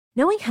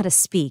Knowing how to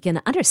speak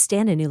and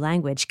understand a new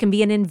language can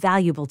be an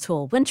invaluable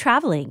tool when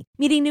traveling,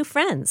 meeting new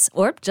friends,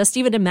 or just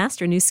even to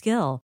master a new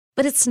skill.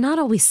 But it's not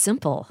always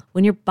simple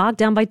when you're bogged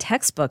down by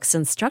textbooks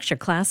and structured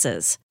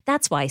classes.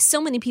 That's why so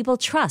many people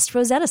trust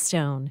Rosetta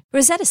Stone.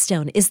 Rosetta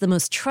Stone is the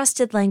most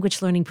trusted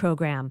language learning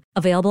program,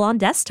 available on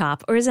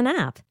desktop or as an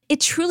app. It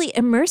truly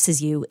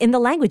immerses you in the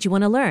language you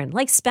want to learn,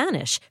 like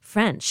Spanish,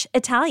 French,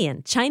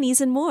 Italian,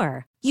 Chinese, and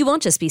more. You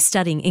won't just be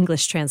studying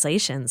English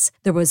translations.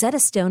 The Rosetta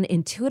Stone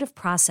intuitive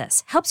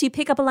process helps you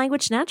pick up a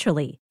language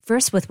naturally,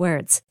 first with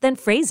words, then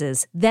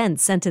phrases, then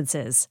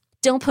sentences.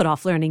 Don't put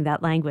off learning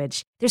that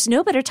language. There's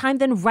no better time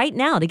than right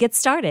now to get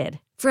started.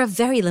 For a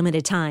very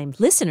limited time,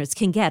 listeners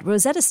can get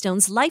Rosetta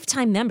Stone's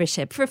lifetime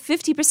membership for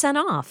 50%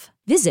 off.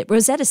 Visit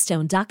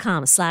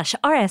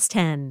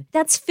rosettastone.com/rs10.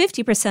 That's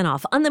 50%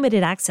 off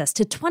unlimited access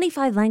to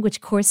 25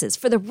 language courses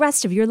for the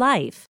rest of your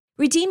life.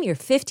 Redeem your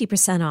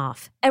 50%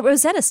 off at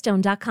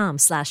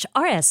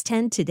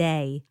rosettastone.com/rs10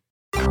 today.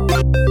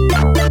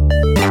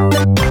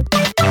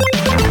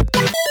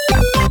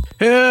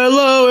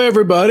 Hello,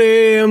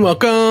 everybody, and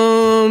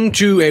welcome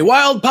to A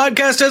Wild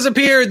Podcast Has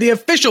Appeared, the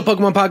official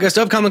Pokemon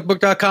podcast of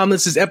comicbook.com.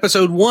 This is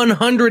episode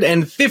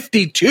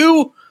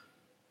 152.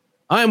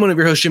 I'm one of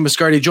your hosts, Jim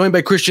Biscardi, joined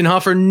by Christian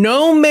Hoffer.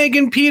 No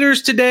Megan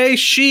Peters today.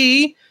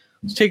 She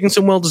is taking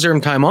some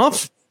well-deserved time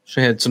off.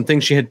 She had some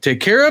things she had to take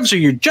care of, so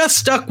you're just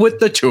stuck with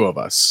the two of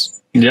us.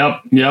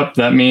 Yep.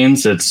 That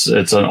means it's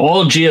an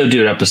all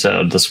Geodude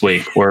episode this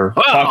week. We're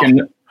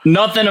talking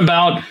nothing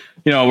about,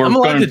 we're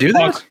going to do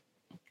that.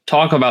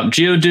 Talk about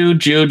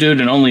Geodude,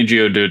 and only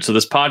Geodude. So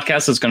this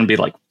podcast is going to be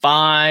like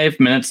 5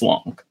 minutes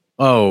long.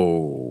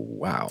 Oh,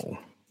 wow.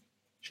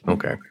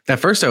 Okay. At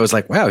first I was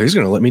like, wow, he's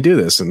going to let me do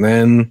this. And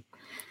then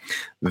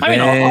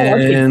I'll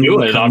let you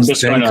do it. Comes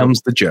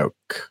the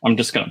joke. I'm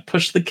just going to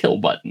push the kill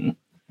button.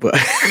 But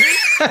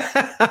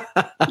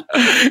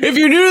if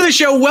you're new to the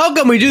show,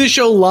 welcome. We do the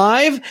show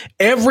live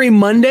every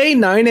Monday,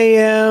 9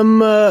 a.m.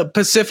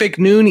 Pacific,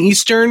 noon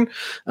Eastern.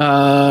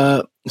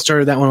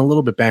 Started that one a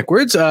little bit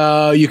backwards.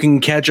 You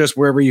can catch us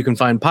wherever you can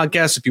find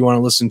podcasts. If you want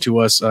to listen to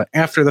us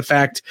after the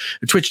fact,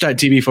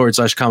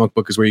 twitch.tv/comic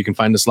book is where you can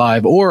find us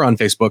live, or on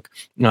Facebook.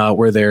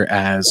 We're there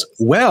as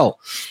well.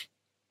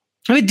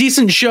 I have a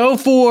decent show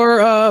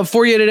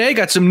for you today.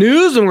 Got some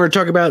news, and we're going to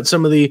talk about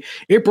some of the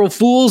April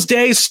Fool's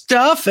Day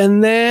stuff.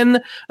 And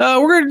then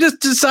we're going to just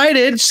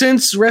decided,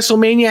 since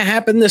WrestleMania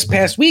happened this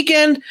past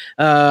weekend,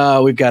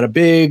 we've got a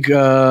big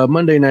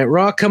Monday Night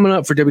Raw coming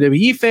up for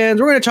WWE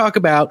fans. We're going to talk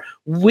about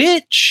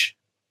which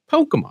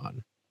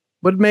Pokemon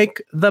would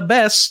make the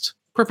best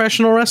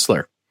professional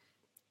wrestler.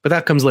 But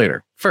that comes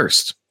later.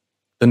 First,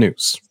 the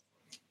news.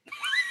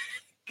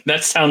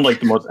 That sounds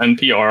like the most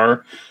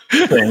NPR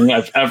thing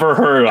I've ever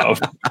heard of.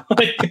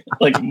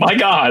 like my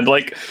God,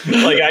 like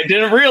I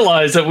didn't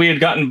realize that we had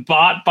gotten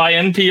bought by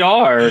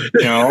NPR.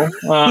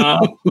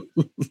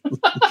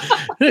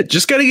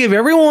 Just got to give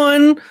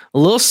everyone a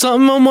little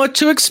something on what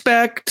to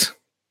expect,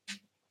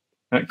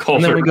 and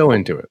then we go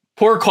into it.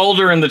 Poor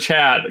Calder in the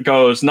chat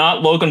goes,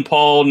 not Logan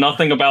Paul,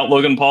 nothing about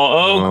Logan Paul.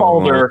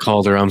 Oh,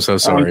 Calder, I'm so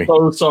sorry. I'm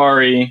so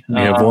sorry. We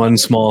have one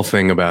small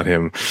thing about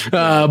him,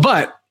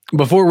 but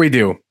before we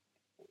do,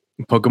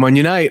 Pokemon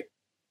Unite.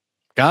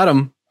 Got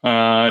him.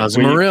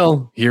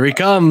 Azumarill. Here he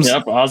comes.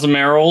 Yep.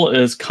 Azumarill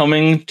is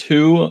coming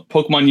to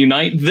Pokemon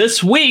Unite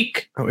this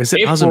week. Oh, is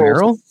it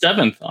Azumarill?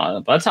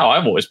 7th. That's how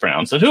I've always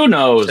pronounced it. Who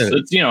knows?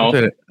 It's,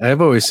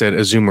 I've always said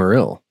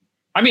Azumarill.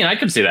 I mean, I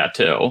could see that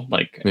too.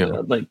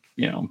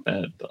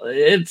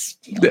 It's,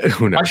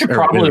 who knows? I should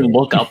probably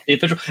look up the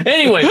official.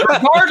 Anyway,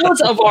 regardless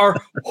of our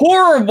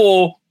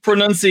horrible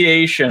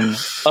pronunciation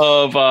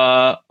of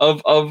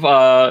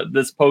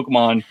this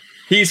Pokemon,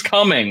 he's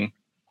coming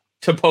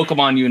to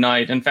Pokemon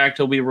Unite. In fact,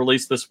 he'll be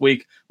released this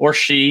week, or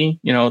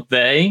she,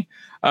 they.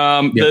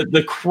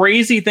 The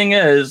crazy thing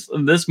is,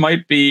 this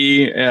might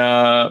be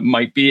a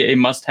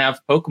must-have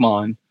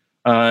Pokemon.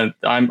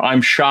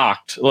 I'm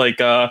shocked.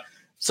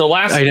 So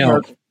last year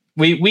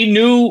we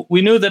knew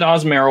that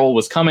Azumarill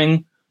was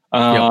coming.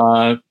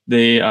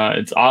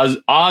 It's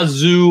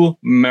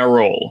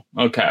Azumarill.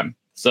 Okay,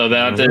 so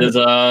that is.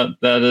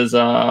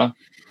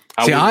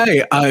 See,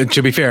 I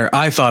to be fair,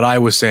 I thought I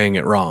was saying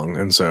it wrong,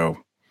 and so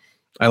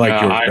I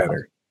like yours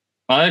better.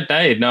 I'm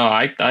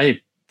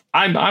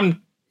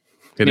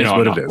it is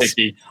what it is.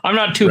 Picky. I'm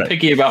not too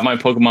picky about my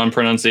Pokemon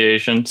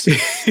pronunciations.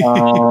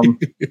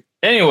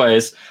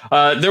 Anyways,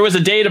 there was a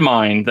data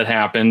mine that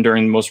happened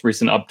during the most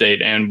recent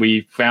update, and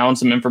we found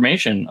some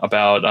information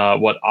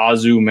about what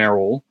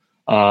Azumarill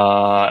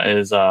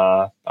is.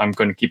 I'm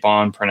going to keep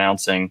on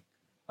pronouncing.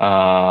 Keep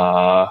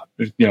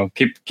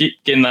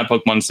getting that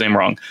Pokemon's name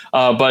wrong.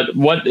 But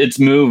what its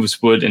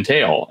moves would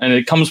entail, and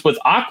it comes with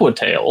Aqua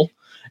Tail,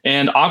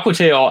 and Aqua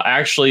Tail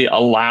actually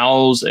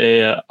allows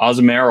a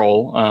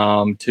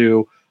Azumarill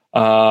to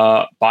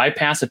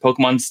bypass a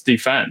Pokemon's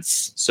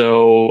defense.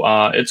 So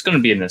it's going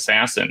to be an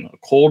assassin, a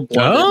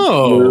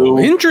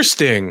cold-blooded,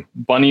 interesting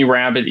bunny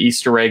rabbit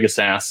Easter egg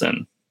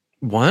assassin.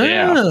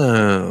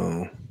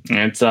 Wow.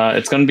 It's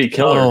going to be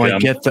killer. Oh,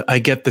 Jim. I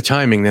get the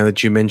timing now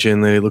that you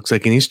mentioned that it looks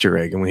like an Easter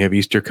egg, and we have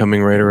Easter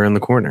coming right around the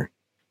corner.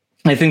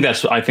 I think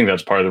that's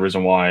part of the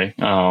reason why.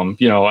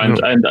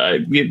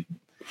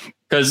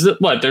 Because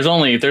there's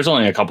only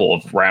a couple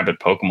of rabbit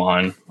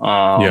Pokemon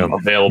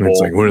available. It's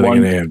like, what are they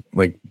going to add?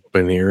 Like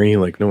Baneri?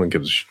 Like, no one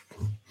gives.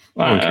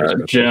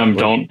 Jim,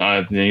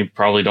 you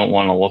probably don't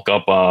want to look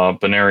up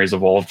Baneri's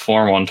evolved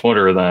form on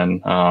Twitter.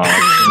 Then make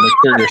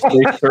sure your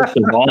safe search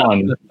is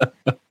on.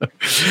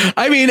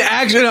 I mean,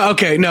 actually,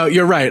 okay, no,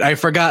 you're right. I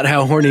forgot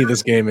how horny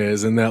this game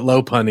is, and that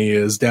Lopunny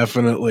is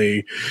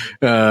definitely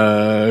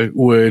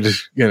would,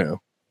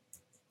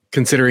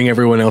 considering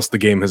everyone else the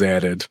game has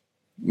added,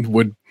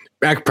 would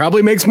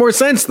probably makes more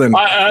sense than.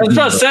 I was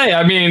about to say.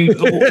 I mean,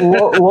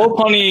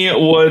 Lopunny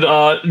would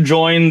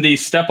join the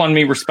Step on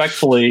Me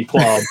Respectfully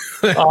club.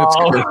 That's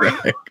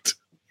correct.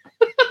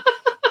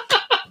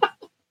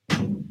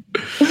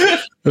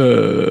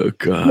 Oh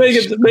God! Make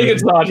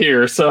it's not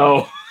here.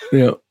 So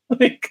yeah. I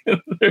think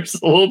there's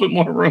a little bit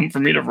more room for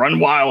me to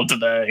run wild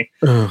today.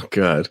 Oh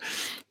God!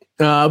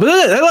 But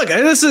look,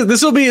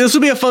 this will be a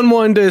fun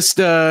one to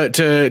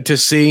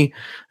see.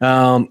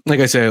 Like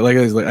I said,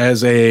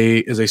 as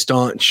a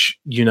staunch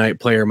Unite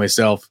player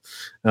myself,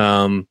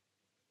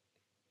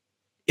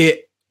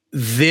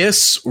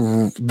 this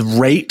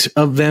rate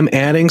of them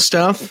adding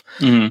stuff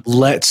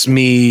lets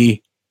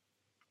me.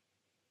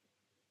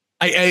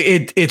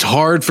 It's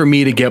hard for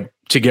me to get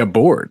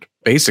bored,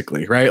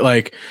 basically, right?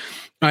 Like,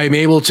 I'm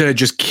able to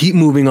just keep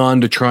moving on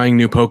to trying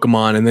new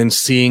Pokemon and then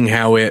seeing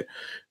how it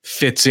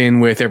fits in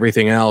with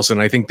everything else.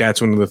 And I think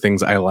that's one of the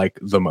things I like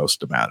the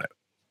most about it.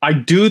 I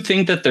do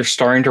think that they're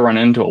starting to run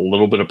into a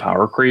little bit of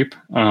power creep.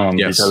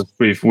 Yes.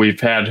 Because we've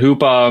had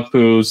Hoopa,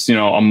 who's,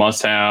 a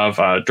must have.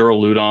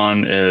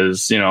 Duraludon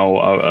is,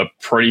 a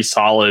pretty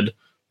solid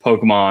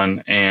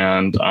Pokemon.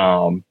 And,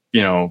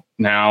 now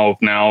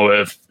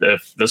if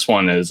this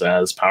one is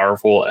as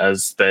powerful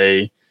as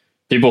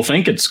people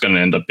think it's going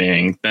to end up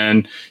being,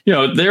 then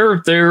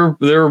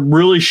they're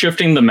really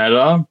shifting the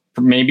meta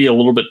maybe a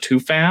little bit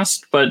too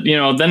fast. But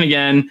then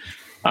again,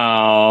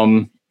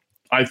 I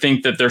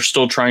think that they're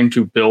still trying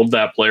to build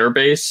that player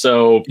base.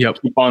 So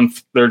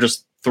they're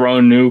just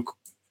throwing new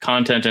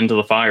content into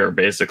the fire,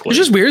 basically. It's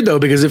just weird though,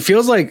 because it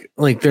feels like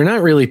they're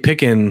not really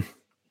picking.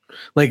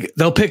 Like,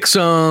 they'll pick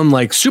some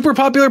like super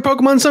popular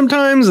Pokemon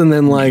sometimes, and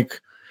then I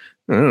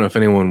don't know if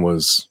anyone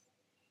was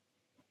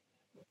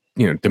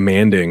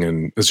demanding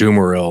an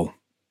Azumarill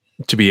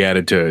to be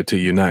added to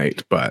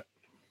Unite, but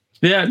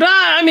yeah,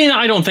 I mean,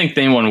 I don't think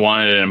anyone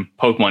wanted it in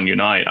Pokemon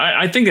Unite.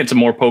 I think it's a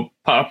more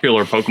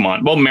popular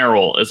Pokemon. Well,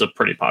 Marill is a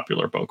pretty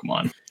popular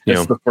Pokemon.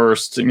 It's the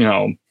first,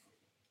 Senpai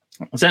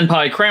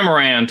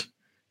Cramorant.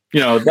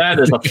 That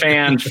is a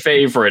fan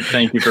favorite.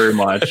 Thank you very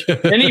much.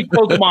 Any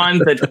Pokemon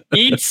that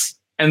eats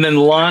and then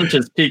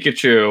launches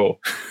Pikachu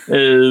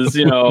is,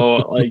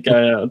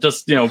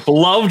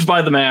 beloved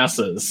by the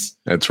masses.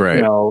 That's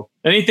right.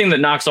 Anything that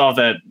knocks off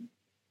that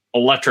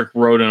electric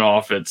rodent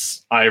off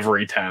its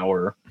ivory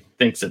tower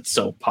thinks it's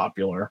so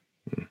popular.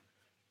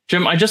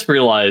 Jim, I just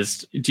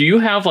realized, do you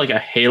have like a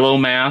Halo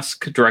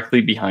mask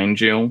directly behind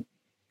you?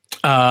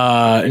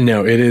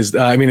 No, it is.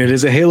 It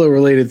is a Halo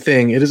related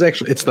thing. It's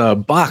the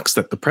box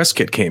that the press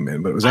kit came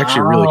in, but it was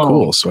actually really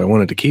cool. So I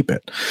wanted to keep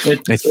it.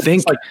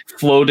 It's like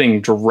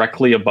floating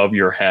directly above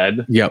your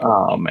head. Yep.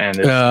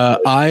 And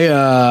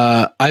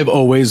I've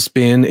always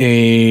been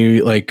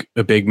a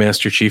big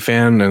Master Chief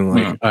fan,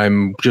 and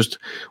I'm just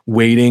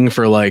waiting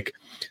for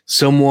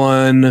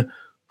someone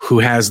who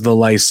has the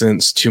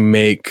license to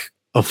make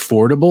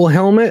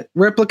affordable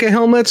replica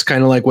helmets,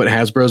 kind of like what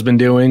Hasbro's been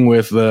doing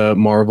with the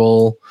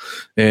Marvel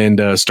and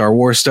Star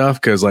Wars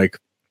stuff, because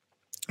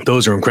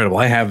those are incredible.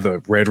 I have the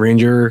Red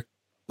Ranger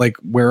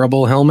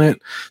wearable helmet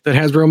that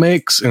Hasbro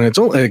makes, and it's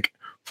only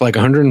for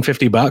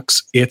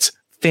 $150. It's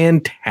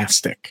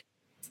fantastic.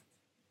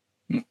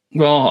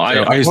 Well,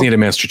 I just need a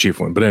Master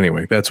Chief one, but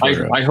anyway, that's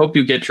where I hope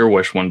you get your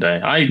wish one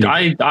day.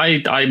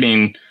 I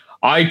mean,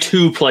 I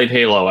too played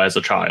Halo as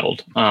a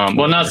child.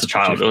 Well, not as a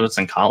child. It was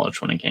in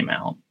college when it came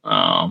out.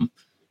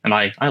 And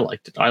I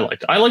liked it. I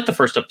liked the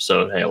first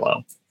episode of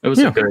Halo. It was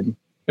good.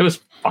 It was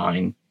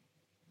fine.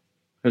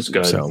 It was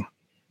good. So,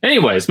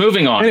 anyways,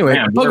 moving on. Anyway,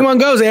 Man, Pokemon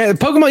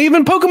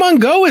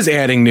Go is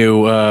adding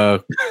new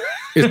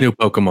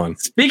Pokemon.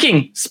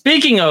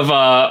 Speaking of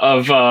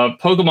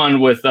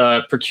Pokemon with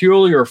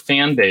peculiar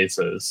fan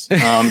bases.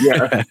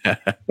 Yes,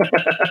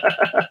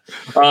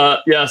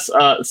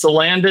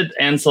 Salandit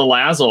and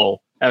Salazzle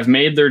have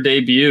made their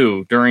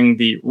debut during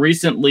the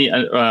recently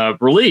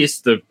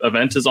released. The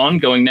event is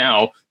ongoing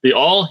now. The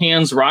All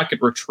Hands Rocket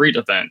Retreat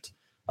event.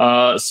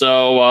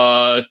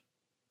 Salazzle,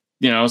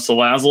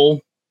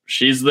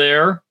 she's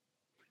there.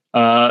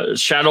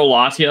 Shadow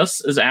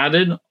Latias is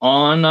added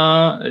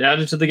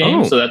to the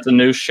game, so that's a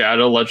new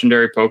Shadow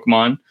legendary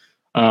Pokemon.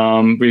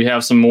 We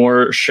have some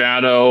more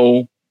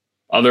Shadow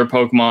other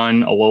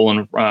Pokemon,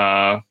 Alolan,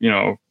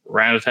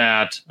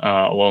 Rattata,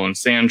 Alolan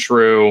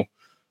Sandshrew,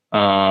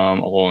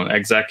 Alolan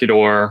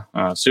Executor,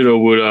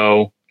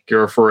 Sudowoodo,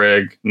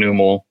 Girafarig,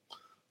 Numel.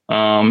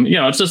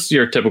 It's just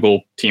your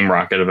typical Team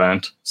Rocket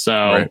event. So,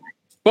 Right.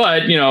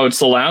 but it's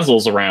the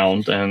Lazzles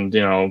around, and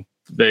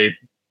they.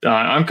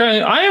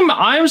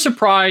 I'm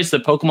surprised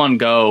that Pokemon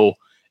Go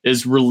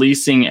is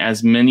releasing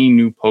as many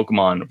new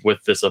Pokemon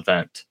with this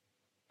event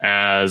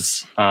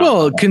as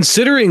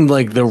considering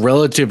like the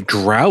relative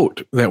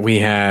drought that we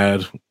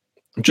had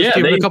just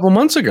even a couple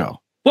months ago.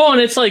 Well,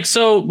 and it's like,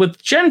 so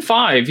with Gen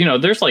 5,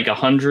 there's like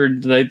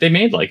 100, they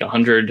made like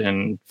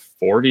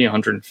 140,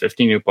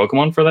 150 new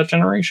Pokemon for that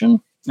generation.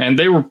 And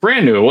they were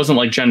brand new. It wasn't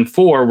like Gen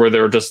 4 where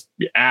they were just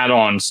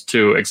add-ons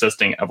to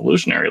existing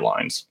evolutionary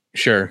lines.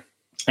 Sure.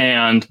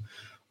 And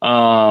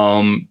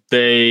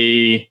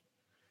they,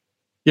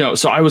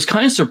 so I was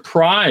kind of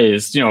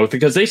surprised,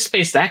 because they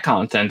spaced that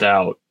content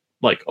out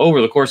like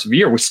over the course of a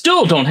year. We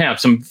still don't have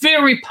some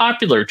very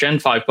popular Gen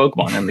 5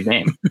 Pokemon in the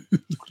game.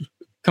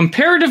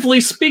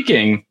 Comparatively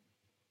speaking,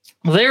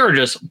 they are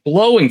just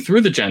blowing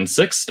through the Gen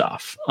 6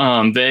 stuff.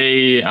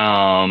 We've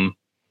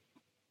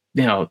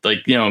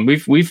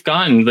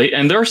gotten,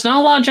 and there's not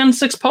a lot of Gen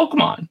 6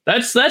 Pokemon.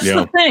 That's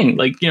the thing.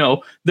 Like,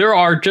 there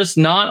are just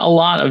not a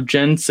lot of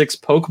Gen 6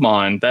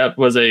 Pokemon. That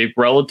was a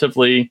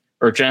relatively,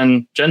 or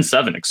Gen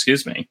 7,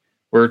 excuse me.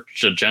 We're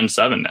Gen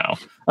 7 now.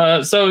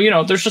 So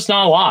there's just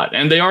not a lot.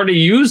 And they already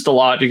used a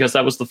lot because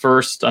that was the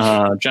first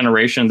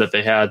generation that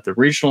they had the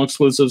regional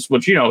exclusives,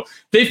 which,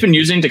 they've been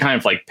using to kind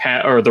of like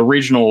or the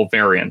regional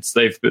variants.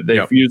 They've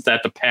used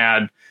that to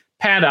pad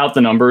out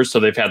the numbers. So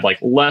they've had like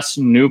less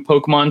new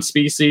Pokemon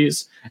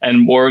species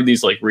and more of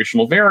these like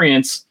regional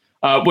variants,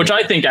 which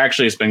I think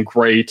actually has been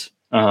great.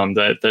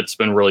 That's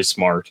been really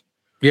smart.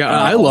 Yeah,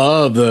 I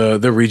love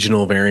the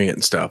regional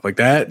variant stuff. Like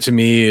that to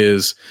me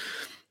is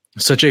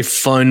such a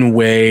fun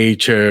way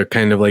to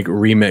kind of like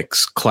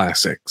remix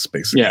classics,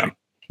 basically. Yeah.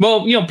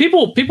 Well,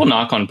 people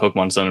knock on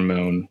Pokemon Sun and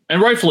Moon,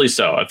 and rightfully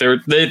so.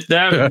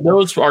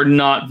 Those are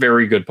not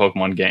very good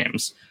Pokemon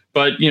games.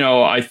 But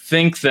I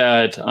think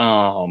that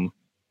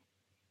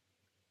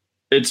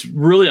it's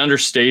really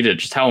understated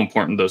just how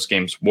important those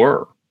games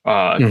were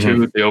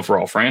to the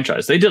overall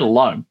franchise. They did a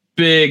lot of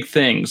big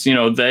things.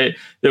 It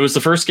was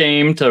the first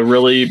game to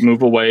really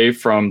move away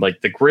from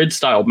like the grid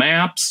style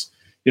maps.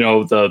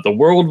 The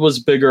world was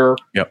bigger.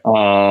 Yep.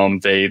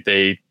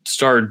 They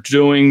started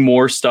doing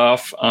more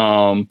stuff.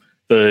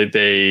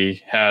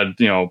 They had,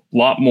 a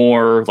lot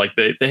more, like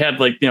they had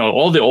like,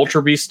 all the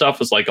Ultra Beast stuff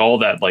was like all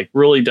that, like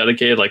really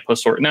dedicated, like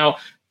post-store. Now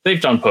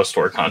they've done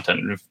post-store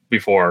content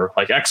before,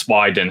 like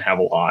XY didn't have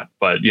a lot,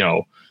 but,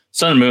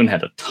 Sun and Moon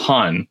had a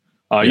ton.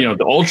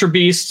 The Ultra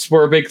Beasts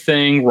were a big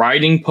thing.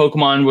 Riding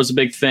Pokemon was a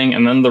big thing.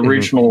 And then the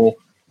regional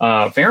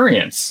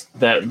variants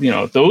that,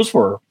 those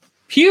were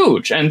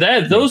huge, and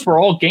those were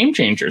all game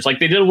changers. Like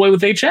they did away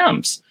with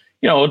HMs,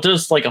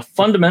 just like a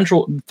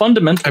fundamental.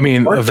 I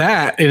mean,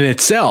 that in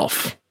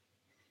itself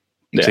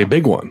is a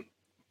big one.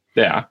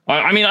 Yeah,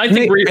 I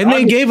think,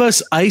 they gave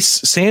us Ice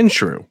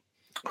Sandshrew,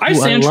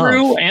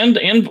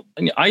 and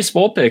Ice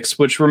Vulpix,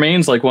 which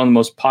remains like one of the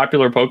most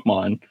popular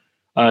Pokemon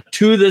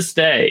to this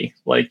day.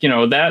 Like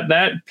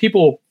that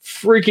people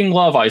freaking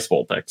love Ice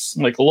Vulpix,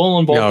 like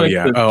Alolan Vulpix. Oh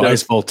yeah,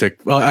 Ice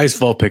Vulpix. Well, Ice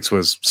Vulpix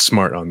was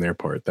smart on their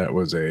part. That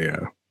was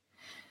a.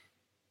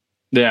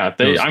 Yeah,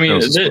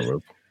 the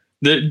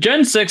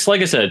Gen 6, like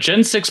I said,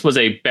 Gen 6 was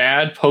a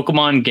bad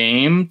Pokemon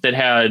game that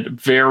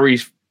had very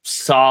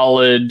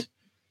solid,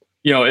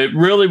 it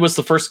really was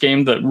the first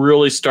game that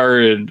really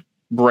started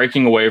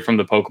breaking away from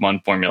the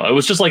Pokemon formula. It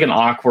was just like an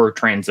awkward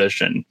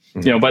transition.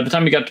 By the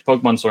time you got to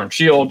Pokemon Sword and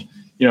Shield,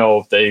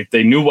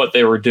 they knew what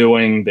they were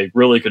doing. They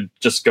really could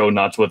just go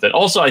nuts with it.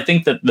 Also, I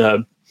think that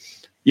the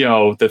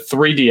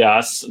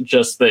 3DS,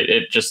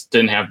 it just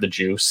didn't have the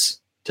juice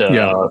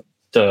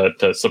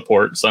to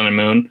support Sun and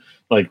Moon.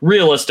 Like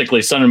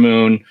realistically, Sun and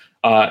Moon,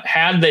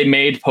 had they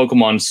made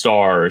Pokemon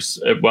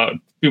Stars,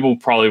 people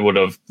probably would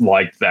have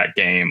liked that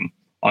game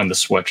on the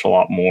Switch a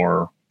lot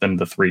more than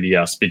the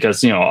 3DS,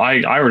 because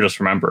I just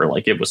remember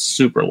like it was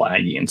super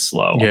laggy and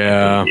slow.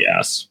 Yeah.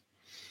 Yes.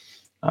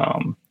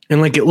 And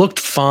like it looked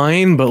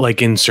fine, but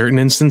like in certain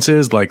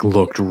instances, like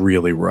looked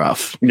really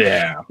rough.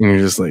 Yeah. And you're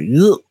just like,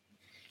 ugh.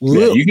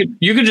 Yeah,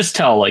 you could just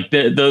tell like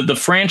the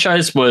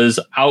franchise was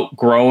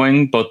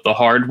outgrowing both the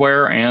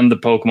hardware and the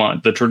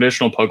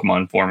traditional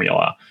Pokemon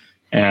formula,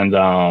 and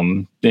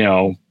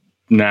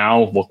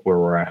now look where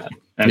we're at.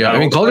 And I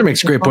mean, Calder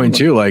makes a great point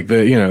too. Like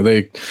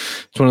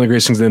it's one of the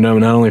greatest things they know,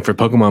 not only for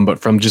Pokemon but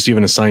from just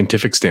even a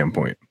scientific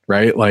standpoint,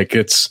 right? Like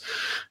it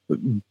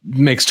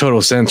makes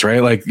total sense,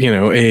 right? Like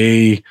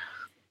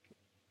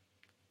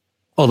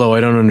although I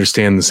don't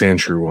understand the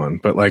Sandshrew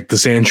one, but like the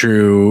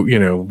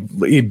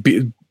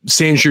Sandshrew,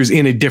 Sandshrews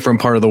in a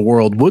different part of the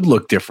world would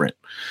look different.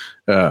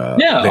 Well,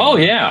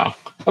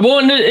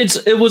 and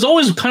it was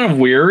always kind of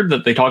weird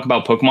that they talk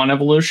about Pokemon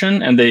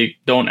evolution and they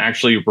don't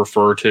actually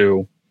refer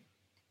to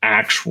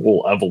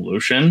actual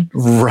evolution.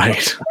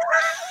 Right.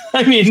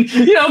 I mean,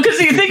 because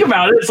you think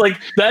about it, it's like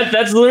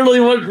that's literally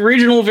what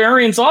regional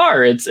variants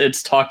are.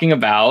 It's talking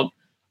about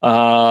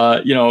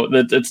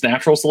it's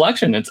natural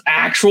selection. It's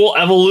actual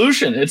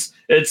evolution. It's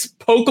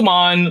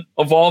Pokemon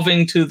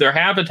evolving to their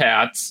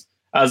habitats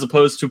as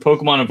opposed to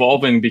Pokemon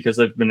evolving because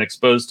they've been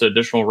exposed to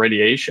additional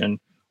radiation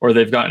or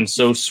they've gotten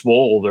so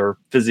swole their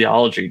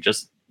physiology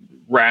just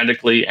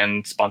radically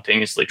and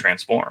spontaneously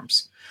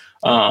transforms.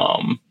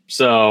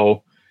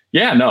 So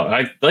yeah,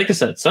 no, like I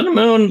said, Sun and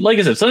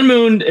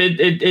Moon,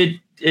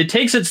 it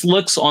takes its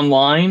looks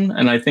online,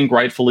 and I think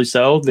rightfully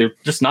so. They're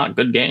just not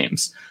good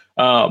games.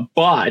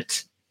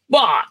 But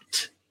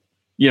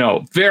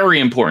very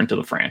important to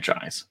the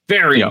franchise.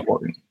 Very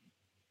important.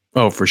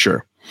 Oh, for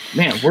sure.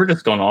 Man, we're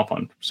just going off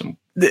on some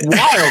wild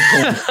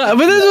points. But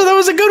that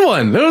was a good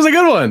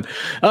one.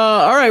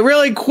 All right,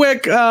 really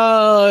quick.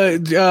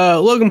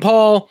 Logan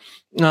Paul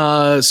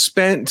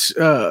spent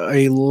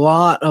a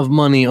lot of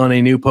money on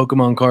a new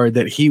Pokemon card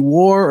that he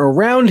wore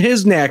around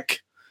his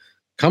neck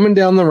coming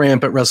down the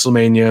ramp at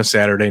WrestleMania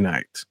Saturday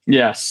night.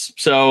 Yes.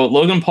 So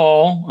Logan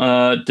Paul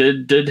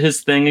did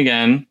his thing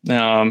again.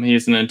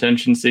 He's an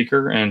attention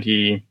seeker, and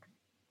he,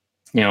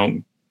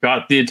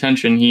 got the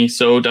attention he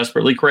so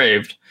desperately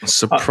craved.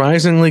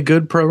 Surprisingly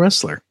good pro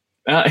wrestler.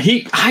 I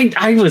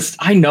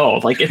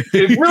know, like it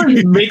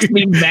really makes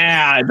me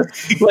mad,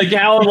 like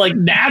how like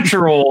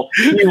natural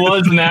he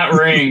was in that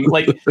ring.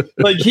 Like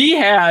he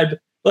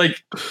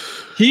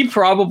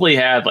probably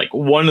had like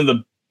one of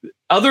the,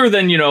 other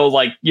than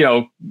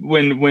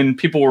when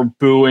people were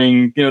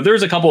booing,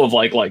 there's a couple of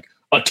like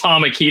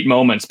atomic heat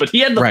moments, but he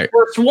had the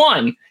first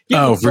one.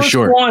 For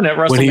sure. One at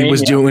WrestleMania.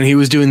 When he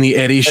was doing the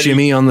Eddie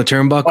shimmy on the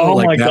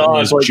turnbuckle, that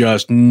was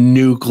just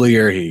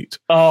nuclear heat.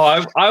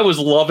 Oh, I was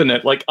loving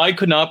it. Like I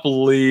could not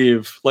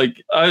believe.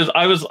 Like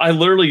I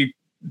literally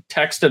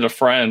texted a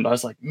friend. I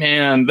was like,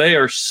 man, they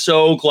are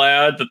so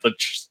glad that the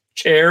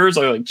chairs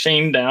are like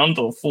chained down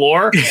to the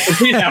floor.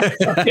 He'd have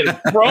fucking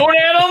thrown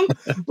at him.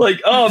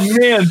 Like, oh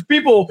man,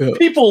 people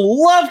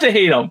love to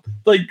hate him.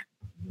 Like,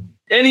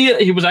 and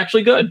he was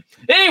actually good.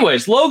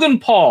 Anyways, Logan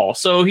Paul.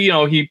 So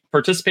he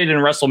participated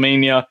in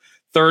WrestleMania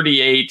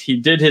 38. He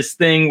did his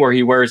thing where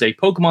he wears a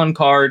Pokemon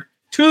card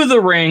to the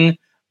ring.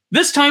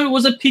 This time it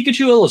was a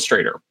Pikachu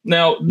illustrator.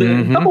 Now,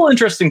 a couple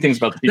interesting things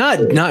about the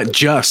Pikachu. Not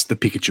just the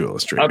Pikachu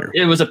illustrator.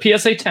 It was a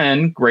PSA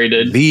 10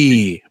 graded.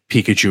 The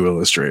Pikachu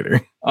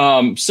illustrator.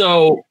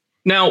 So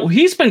now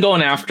he's been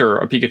going after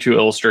a Pikachu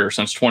illustrator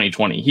since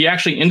 2020. He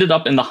actually ended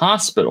up in the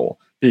hospital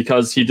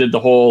because he did the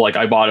whole, like,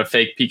 I bought a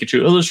fake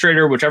Pikachu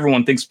illustrator, which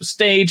everyone thinks was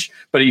staged,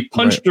 but he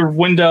punched a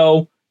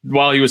window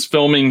while he was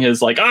filming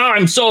his, like,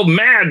 I'm so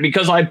mad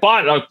because I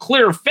bought a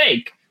clear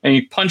fake. And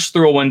he punched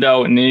through a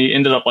window and he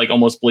ended up like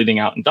almost bleeding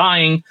out and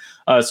dying.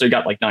 So he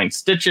got like 9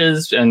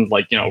 stitches and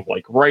like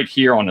right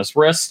here on his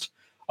wrist.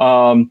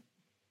 And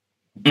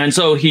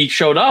so he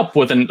showed up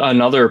with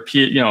another,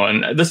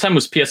 and this time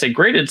was PSA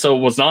graded. So it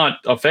was not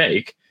a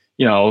fake,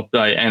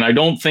 and I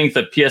don't think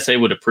that PSA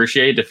would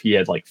appreciate if he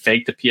had like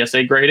faked the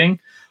PSA grading.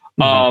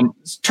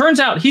 Turns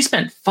out he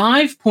spent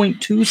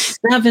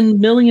 $5.27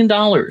 million.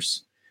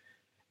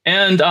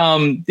 And,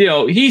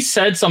 he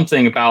said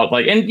something about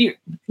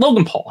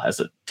Logan Paul has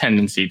a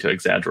tendency to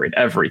exaggerate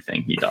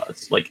everything he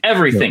does,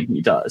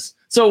 he does.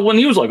 So when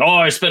he was like, oh,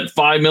 I spent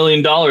 $5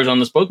 million on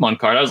this Pokemon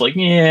card, I was like,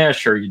 yeah,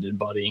 sure you did,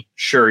 buddy.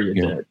 Sure you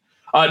did.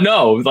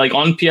 No, like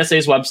on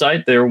PSA's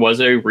website, there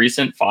was a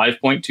recent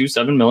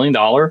 $5.27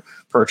 million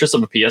purchase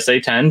of a PSA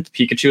 10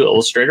 Pikachu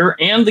illustrator,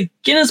 and the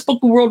Guinness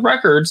Book of World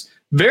Records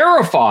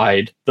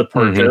verified the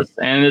purchase.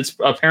 And it's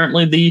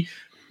apparently the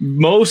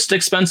most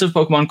expensive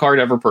Pokemon card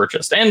ever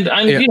purchased. And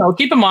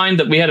keep in mind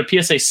that we had a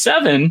PSA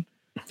 7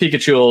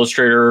 Pikachu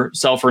illustrator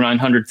sell for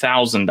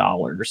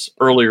 $900,000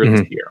 earlier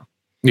this year.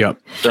 Yeah.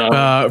 So,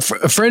 a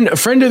friend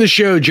of the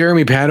show,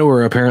 Jeremy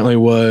Padower, apparently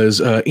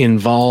was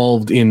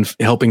involved in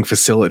helping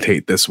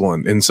facilitate this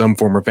one in some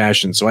form or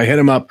fashion. So I hit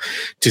him up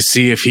to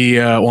see if he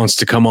wants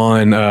to come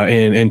on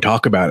and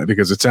talk about it,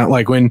 because it's not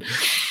like when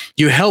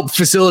you help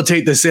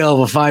facilitate the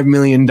sale of a $5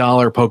 million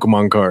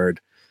Pokemon card,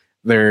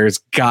 there's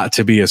got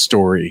to be a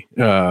story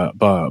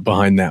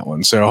behind that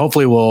one. So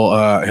hopefully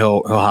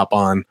he'll hop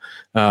on.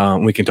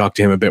 We can talk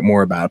to him a bit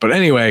more about it. But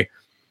anyway,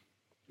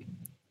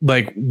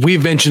 like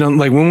we've mentioned on,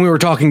 like when we were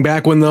talking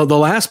back when the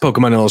last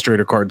Pokemon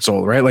Illustrator card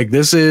sold, right? Like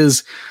this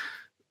is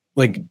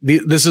like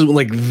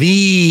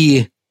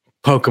the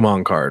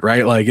Pokemon card,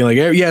 right? Like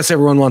yes,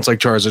 everyone wants like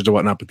Charizard or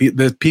whatnot, but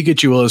the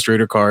Pikachu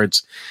Illustrator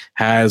cards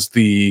has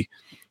the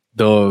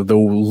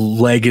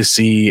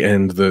legacy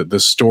and the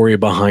story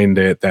behind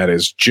it that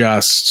is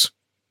just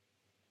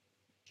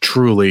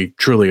truly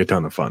a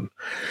ton of fun.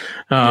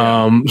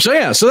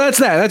 So that's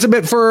that. That's a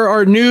bit for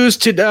our news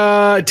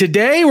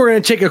today. We're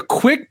going to take a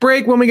quick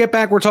break. When we get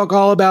back, we'll talk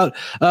all about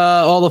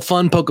all the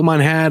fun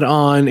Pokemon had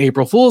on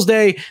April Fool's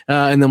Day,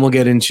 and then we'll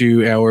get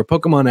into our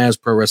Pokemon as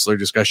pro wrestler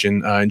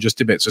discussion in just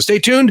a bit. So stay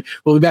tuned.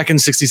 We'll be back in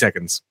 60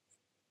 seconds.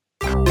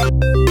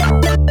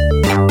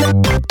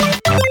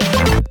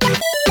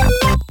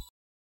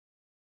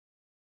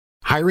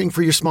 Hiring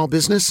for your small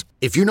business?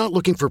 If you're not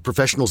looking for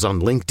professionals on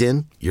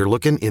LinkedIn, you're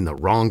looking in the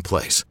wrong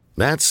place.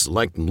 That's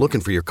like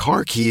looking for your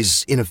car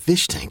keys in a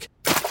fish tank.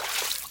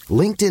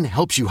 LinkedIn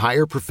helps you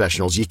hire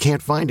professionals you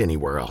can't find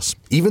anywhere else,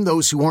 even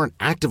those who aren't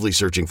actively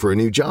searching for a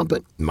new job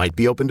but might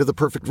be open to the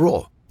perfect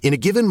role. In a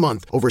given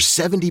month, over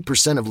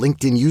 70% of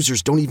LinkedIn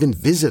users don't even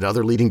visit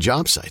other leading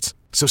job sites.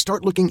 So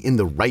start looking in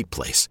the right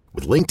place.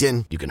 With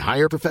LinkedIn, you can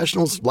hire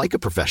professionals like a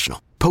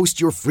professional.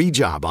 Post your free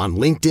job on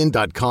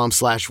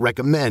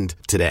linkedin.com/recommend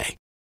today.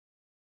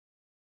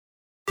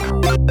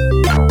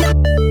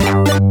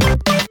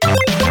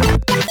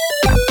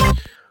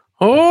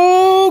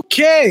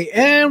 Okay,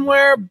 and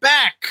we're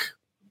back.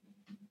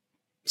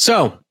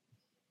 So,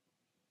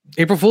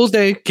 April Fool's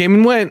Day came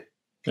and went.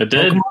 It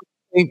did.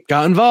 Pokemon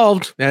got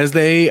involved, as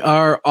they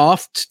are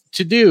oft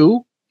to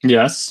do.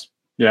 Yes.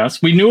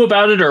 We knew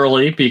about it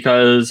early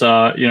because,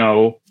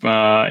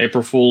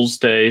 April Fool's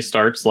Day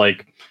starts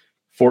like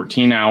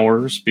 14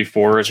 hours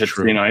before it hits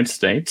the United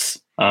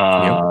States.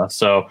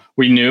 So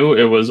we knew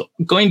it was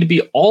going to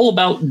be all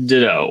about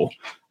Ditto.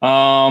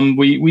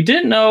 We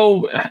didn't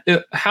know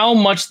how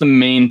much the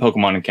main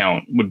Pokemon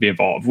account would be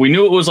involved. We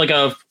knew it was like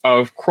a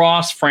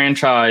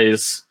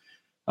cross-franchise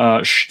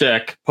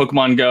shtick.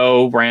 Pokemon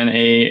Go ran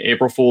a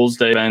April Fool's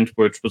Day event,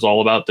 which was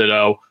all about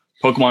Ditto.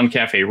 Pokemon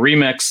Cafe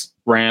Remix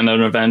ran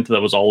an event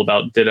that was all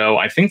about Ditto.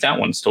 I think that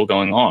one's still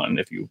going on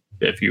if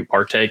you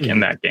partake in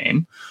that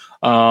game.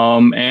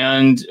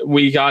 And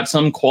we got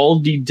some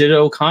quality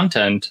Ditto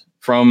content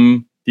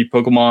from the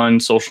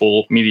Pokemon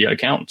social media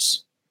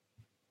accounts.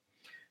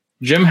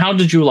 Jim, how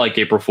did you like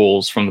April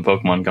Fools from the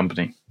Pokemon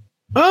Company?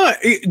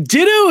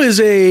 Ditto's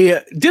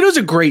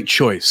a great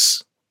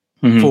choice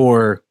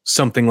for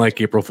something like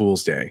April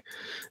Fool's Day.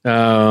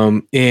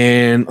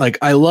 And like,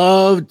 I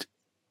loved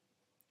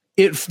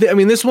it. I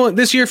mean,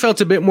 this year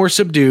felt a bit more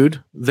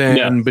subdued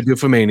than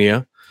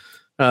Bidoof-mania.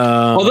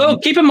 Although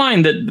keep in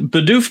mind that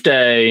Bidoof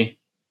Day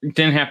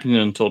didn't happen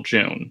until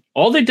June.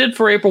 All they did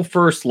for April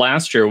 1st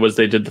last year was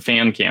they did the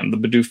fan cam, the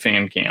Bidoof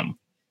fan cam.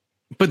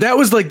 But that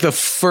was like the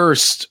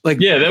first,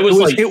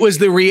 it was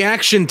the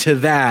reaction to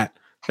that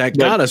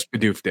got us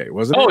Bidoof Day,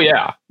 wasn't it? Oh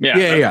yeah.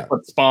 That's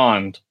what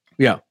spawned.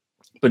 Yeah.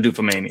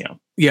 Bidoof-mania.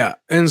 Yeah.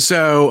 And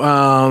so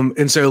I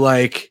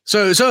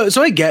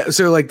get,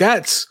 so like,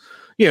 that's,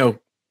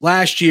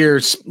 last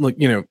year,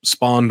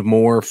 spawned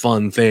more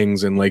fun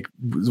things and like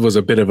was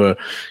a bit of a,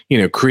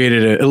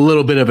 created a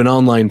little bit of an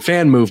online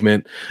fan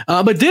movement.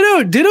 But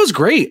Ditto's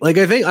great. Like,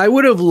 I think I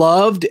would have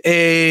loved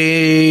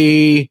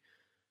a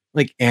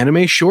like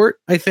anime short,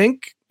 I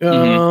think.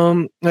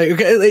 Ditto's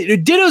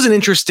an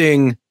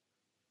interesting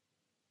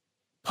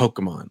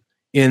Pokemon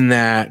in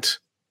that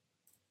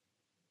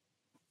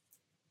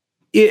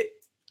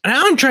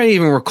now I'm trying to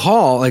even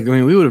recall, like, I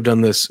mean, we would have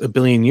done this a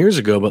billion years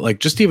ago, but like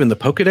just even the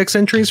Pokedex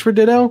entries for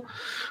Ditto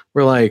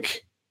were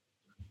like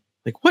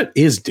what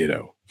is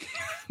Ditto?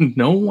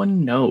 No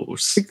one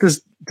knows. Like,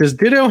 does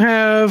Ditto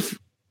have,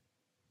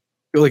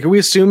 like, are we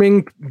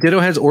assuming Ditto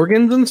has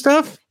organs and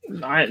stuff?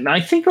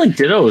 I think like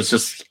Ditto is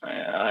just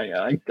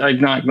I'm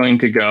not going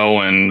to go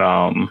and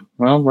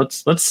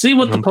let's see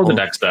what the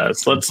Pokedex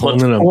does. Let's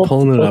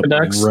pulling it up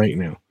right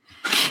now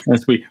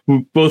as we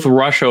both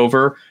rush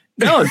over.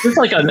 No, it's just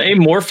like an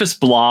amorphous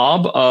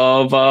blob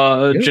of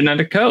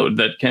genetic code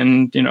that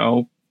can,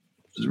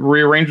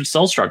 rearrange its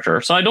cell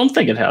structure. So I don't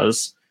think it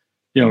has,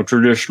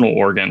 traditional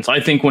organs. I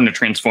think when it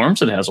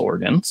transforms, it has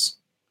organs.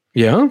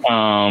 Yeah.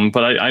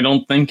 But I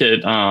don't think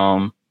it.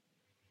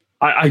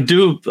 I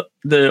do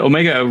the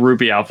Omega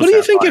Ruby Alpha. What do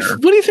you think?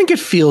 What do you think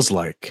it feels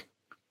like?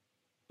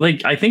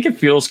 Like, I think it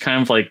feels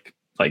kind of like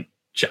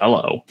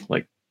Jello,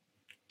 like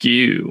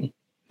goo.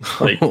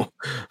 Like,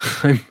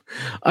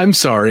 I'm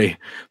sorry.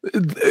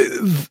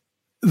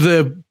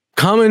 The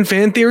common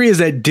fan theory is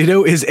that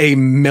Ditto is a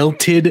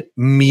melted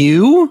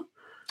Mew.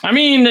 I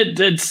mean,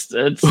 it's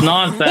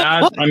not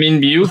that. I mean,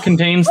 Mew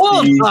contains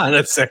Hold on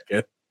a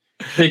second.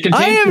 It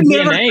contains the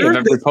DNA of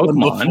every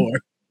Pokemon.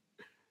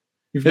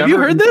 Have you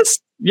heard this?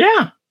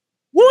 Yeah.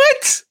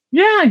 What?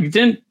 Yeah, you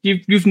didn't.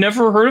 You've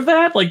never heard of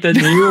that? Like the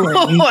Mew?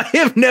 No, I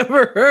have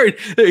never heard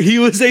that he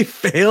was a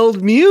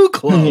failed Mew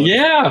clone.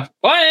 Yeah,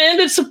 and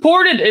it's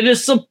supported. It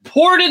is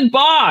supported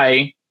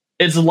by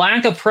its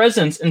lack of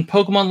presence in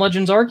Pokemon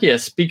Legends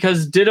Arceus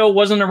because Ditto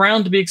wasn't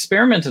around to be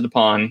experimented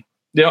upon.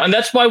 And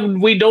that's why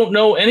we don't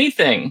know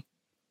anything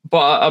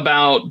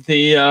about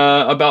the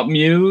about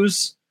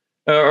Mews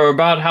or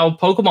about how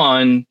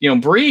Pokemon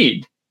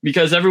breed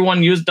because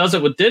everyone does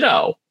it with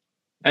Ditto.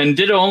 And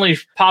Ditto only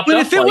popped up.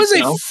 But if it was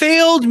a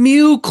failed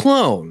Mew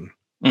clone,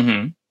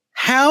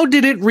 how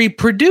did it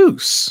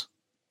reproduce?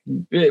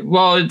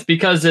 It's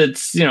because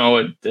it's,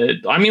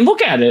 I mean,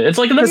 look at it. It's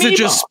like an amoeba. Does it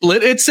just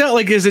split itself?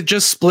 Like, is it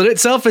just split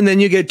itself and then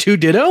you get two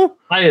Ditto?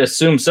 I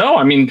assume so.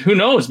 I mean, who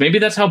knows? Maybe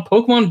that's how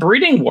Pokemon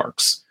breeding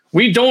works.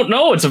 We don't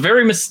know. It's a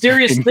very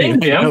mysterious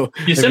thing, Jim.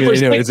 You simply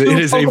stick to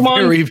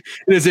Pokemon.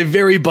 It is a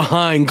very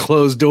behind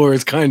closed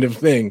doors kind of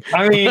thing.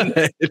 I mean,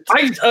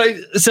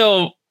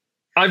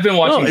 I've been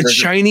watching. It's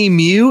shiny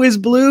Mew is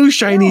blue.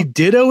 Shiny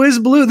Ditto is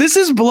blue. This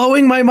is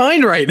blowing my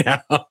mind right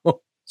now.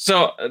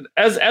 So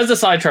as a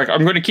sidetrack,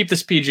 I'm going to keep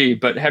this PG,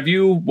 but have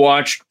you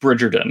watched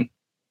Bridgerton?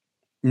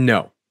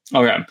 No.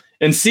 Okay.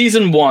 in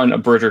season 1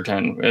 of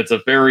Bridgerton. It's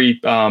a very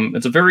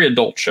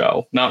adult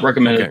show, not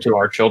recommended to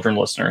our children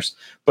listeners.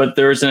 But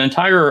there's an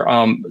entire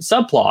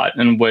subplot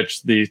in which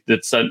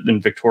it's set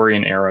in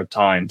Victorian era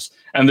times,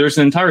 and there's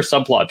an entire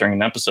subplot during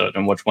an episode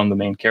in which one of the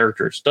main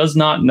characters does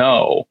not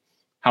know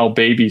how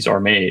babies are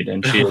made,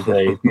 and she is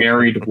a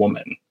married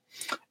woman.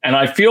 And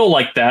I feel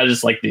like that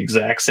is like the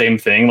exact same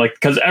thing, like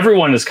because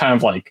everyone is kind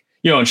of like,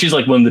 and she's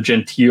like one of the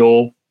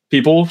genteel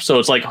people, so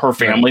it's like her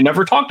family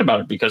never talked about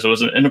it because it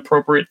was an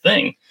inappropriate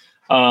thing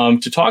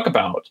to talk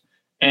about.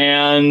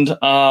 And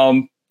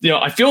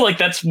I feel like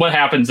that's what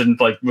happens in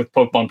like with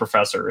Pokemon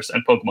professors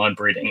and Pokemon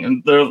breeding,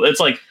 and it's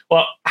like,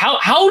 well,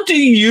 how do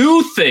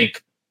you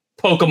think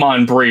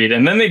Pokemon breed?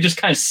 And then they just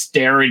kind of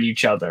stare at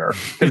each other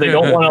because they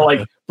don't want to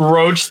like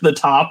broach the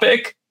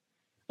topic.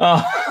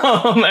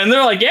 And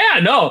they're like, yeah,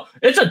 no,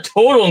 it's a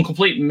total and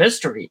complete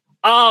mystery.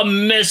 A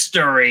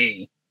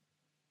mystery.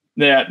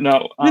 Yeah,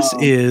 no. This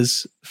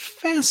is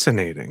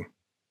fascinating.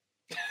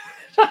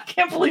 I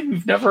can't believe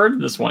you've never heard of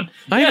this one.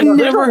 I've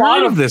never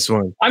heard of this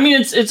one. I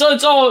mean, it's just,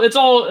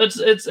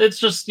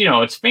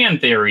 it's fan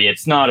theory.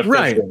 It's not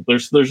official.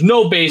 Right. There's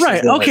no basis.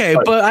 Right. Okay.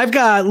 But I've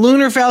got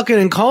Lunar Falcon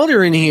and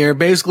Calder in here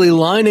basically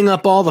lining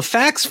up all the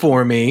facts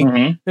for me.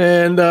 Mm-hmm.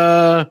 And,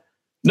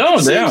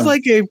 it seems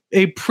like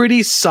a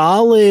pretty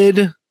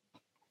solid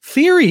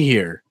theory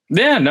here.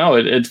 Yeah, no,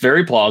 it's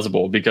very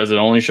plausible because it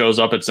only shows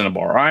up at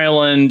Cinnabar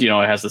Island. It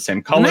has the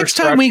same color. Next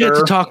time we get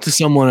to talk to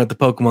someone at the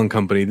Pokemon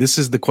Company, this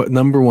is the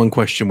number one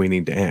question we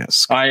need to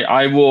ask.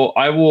 I will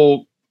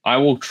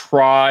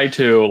try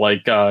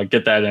to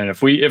get that in.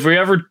 If we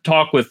ever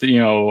talk with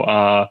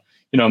Masuda,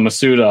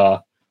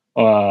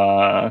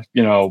 I'll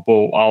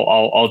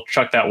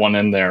chuck that one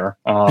in there.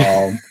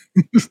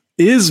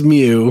 Is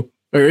Mew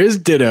or is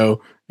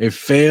Ditto a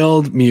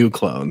failed Mew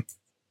clone?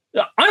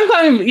 I'm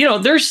kind of,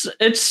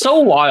 it's so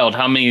wild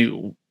how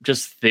many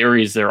just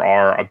theories there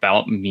are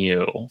about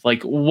Mew.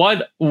 Like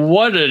what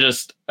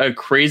just a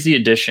crazy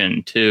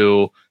addition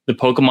to the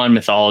Pokemon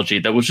mythology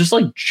that was just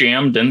like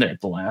jammed in there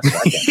at the last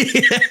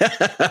second.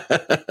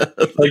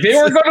 Like they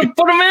were going to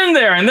put them in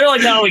there and they're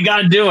like, no, we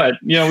got to do it.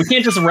 We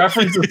can't just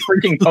reference the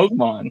freaking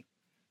Pokemon.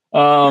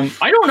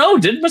 I don't know.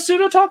 Did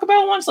Masuda talk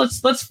about it once?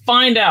 Let's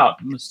find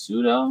out.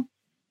 Masuda,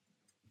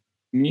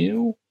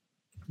 Mew,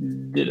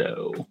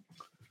 Ditto.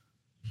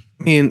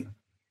 I mean,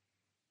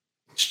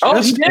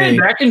 he did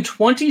back in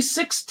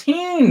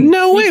 2016.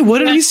 No way. What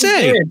did he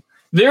say?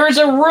 There is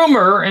a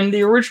rumor in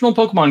the original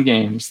Pokemon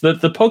games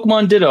that the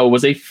Pokemon Ditto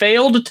was a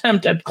failed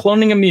attempt at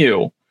cloning a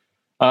Mew.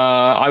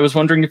 I was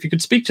wondering if you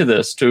could speak to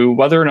this, to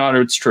whether or not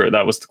it's true.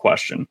 That was the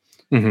question.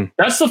 Mm-hmm.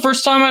 That's the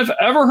first time I've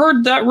ever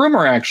heard that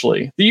rumor,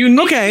 actually. See,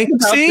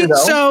 Ditto,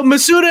 so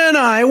Masuda and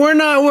I, we're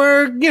not.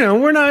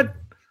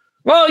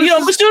 Well,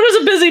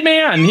 Masuda's a busy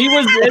man. He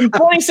was in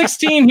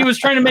 2016. He was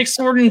trying to make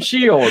Sword and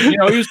Shield. He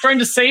was trying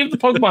to save the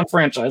Pokemon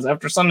franchise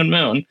after Sun and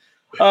Moon.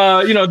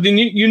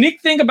 The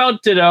unique thing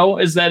about Ditto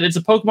is that it's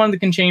a Pokemon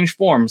that can change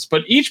forms,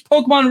 but each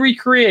Pokemon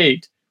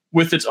recreate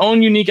with its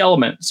own unique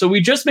element. So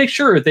we just make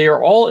sure they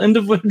are all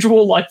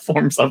individual life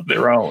forms of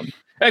their own.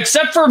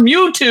 Except for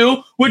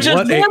Mewtwo, which is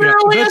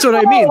literally that's what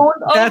I mean.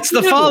 That's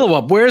the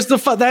follow-up. Where's the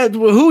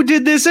who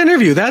did this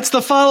interview? That's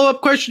the follow-up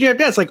question you have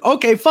to ask. Like,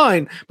 okay,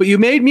 fine, but you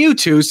made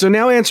Mewtwo, so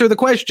now answer the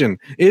question: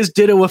 is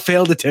Ditto a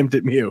failed attempt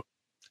at Mew?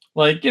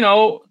 Like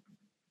that's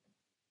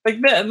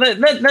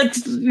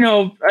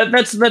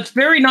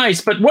very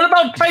nice. But what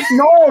about type?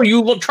 No,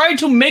 you will try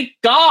to make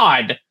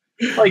God.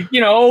 That's a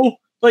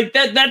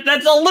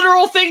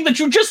literal thing that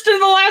you just did in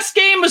the last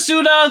game,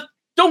 Masuda.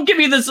 Don't give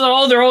me this.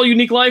 They're all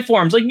unique life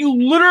forms. Like you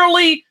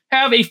literally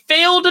have a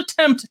failed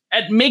attempt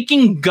at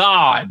making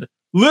God,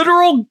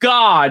 literal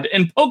God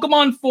in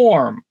Pokemon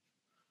form.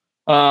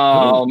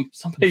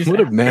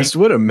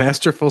 What a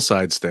masterful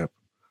sidestep.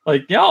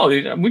 Like,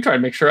 we try to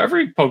make sure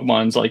every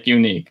Pokemon's like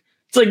unique.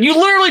 It's like you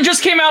literally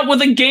just came out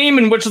with a game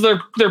in which the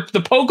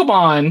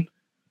Pokemon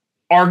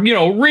are,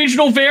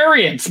 regional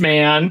variants,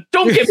 man.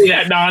 Don't give me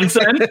that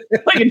nonsense.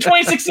 Like in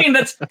 2016,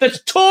 that's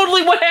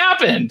totally what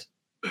happened.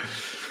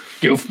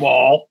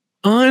 Goofball.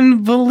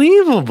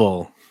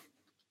 Unbelievable.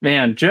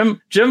 Man,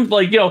 Jim,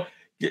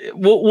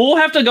 we'll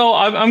have to go.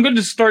 I'm going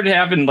to start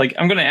having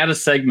I'm going to add a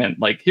segment.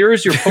 Like,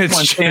 here's your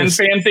Pokemon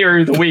fan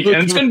theory of the week.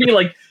 And it's going to be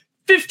like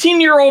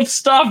 15-year-old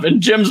stuff,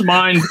 and Jim's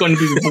mind's going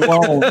to be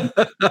blown.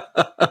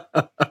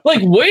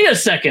 Like, wait a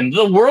second.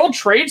 The World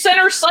Trade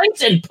Center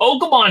sites in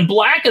Pokemon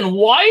Black and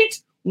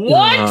White?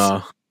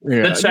 What?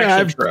 That's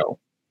actually true.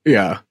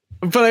 Yeah.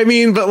 But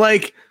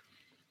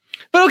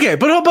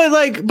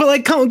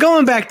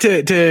going back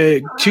to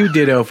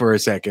Ditto for a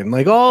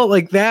second, all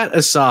that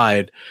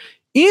aside,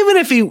 even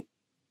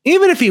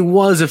if he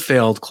was a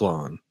failed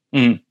clone,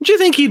 do you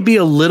think he'd be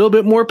a little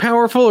bit more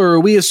powerful, or are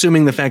we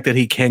assuming the fact that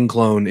he can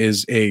clone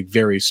is a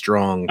very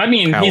strong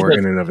power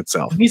in and of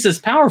itself? He's as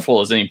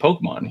powerful as any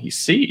Pokemon he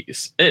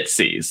sees. They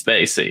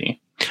see.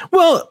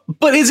 Well,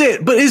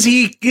 is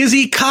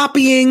he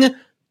copying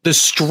the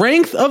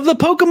strength of the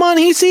Pokemon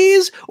he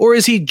sees, or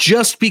is he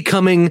just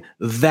becoming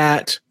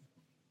that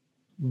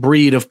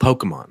breed of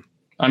Pokemon?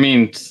 I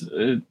mean,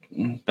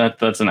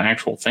 that's an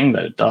actual thing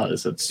that it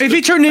does. If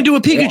he turned into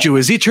a Pikachu,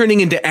 is he turning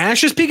into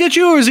Ash's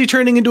Pikachu, or is he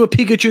turning into a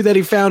Pikachu that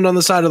he found on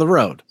the side of the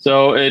road?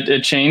 So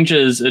it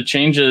changes,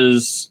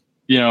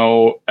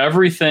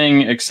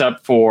 everything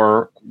except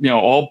for,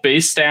 all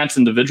base stats,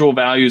 individual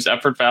values,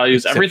 effort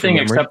values, everything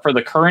except for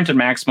the current and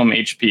maximum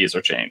HPs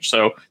are changed.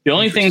 So the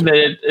only thing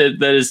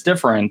that is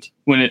different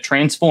when it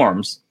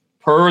transforms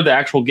per the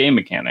actual game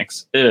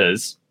mechanics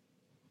is,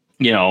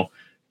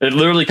 it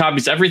literally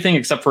copies everything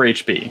except for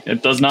HP.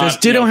 It does not. Does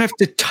Ditto have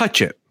to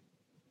touch it?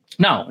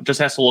 No, it just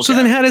has to look. So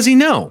then, how does he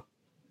know?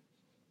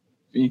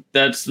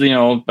 That's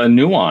a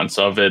nuance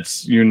of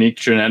its unique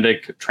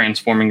genetic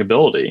transforming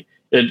ability.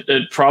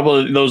 It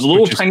probably those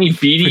little tiny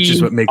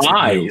beady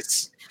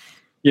eyes,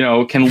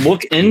 can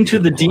look into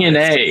the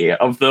DNA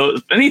of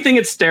anything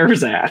it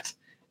stares at,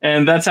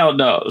 and that's how it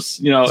knows.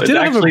 Does it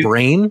have a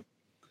brain?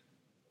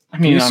 I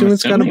mean, I'm assuming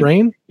it's got a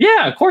brain.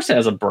 Yeah, of course it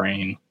has a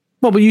brain.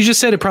 Well, but you just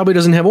said it probably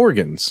doesn't have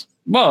organs.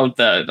 Well,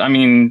 not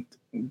in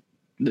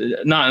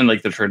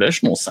like the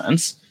traditional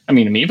sense. I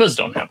mean, amoebas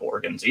don't have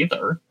organs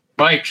either.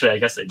 Well, actually, I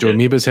guess they do. Do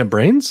amoebas have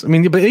brains? I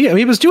mean, but yeah,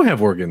 amoebas do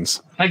have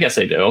organs. I guess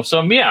they do.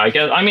 So yeah, I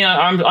guess. I mean,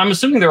 I'm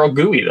assuming they're all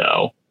gooey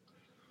though.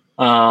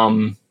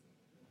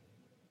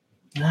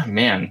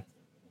 Man,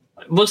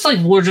 it looks like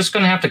we're just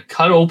gonna have to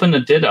cut open a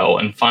Ditto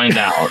and find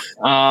out.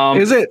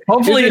 Is it?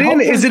 Hopefully,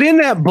 is it in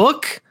that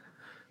book?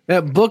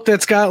 That book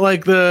that's got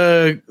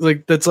the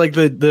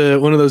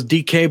one of those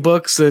DK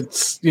books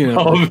that's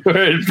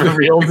for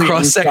real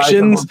cross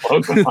sections,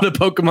 the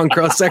Pokemon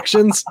cross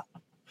sections.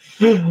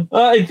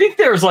 I think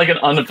there's an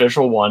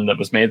unofficial one that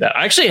was made that.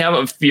 I actually have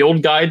a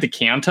field guide to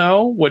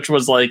Kanto, which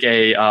was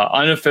a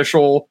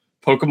unofficial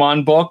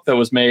Pokemon book that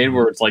was made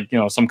where it's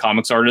some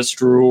comics artist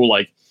drew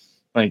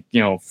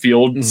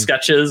field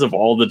sketches of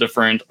all the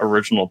different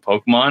original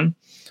Pokemon.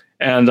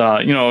 And,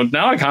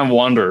 now I kind of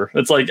wonder.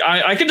 It's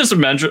I can just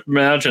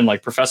imagine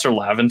Professor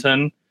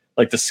Laventon,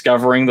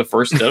 discovering the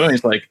first Ditto. And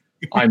he's like,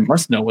 I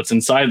must know what's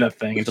inside that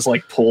thing. And just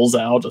pulls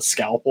out a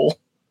scalpel.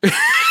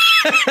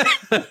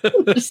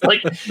 Just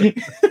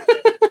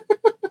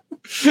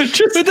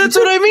but that's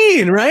what I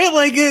mean,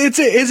 right?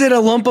 Is it a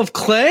lump of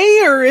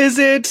clay or is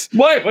it?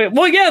 What?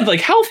 Well, yeah.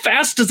 How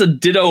fast does a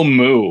Ditto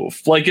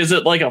move? Is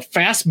it a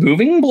fast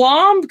moving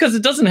blob? Because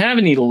it doesn't have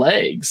any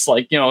legs.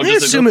 I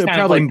assume it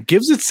probably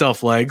gives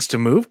itself legs to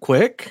move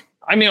quick.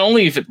 I mean,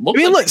 only if it looks.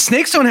 I mean, look,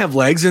 snakes don't have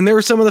legs, and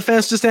they're some of the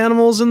fastest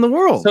animals in the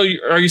world. So,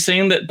 are you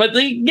saying that? But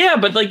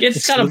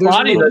it's got a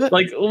body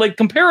that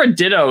compare a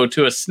Ditto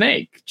to a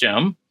snake,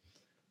 Jim.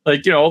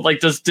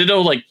 Does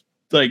Ditto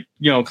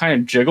kind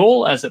of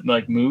jiggle as it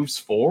moves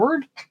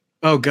forward?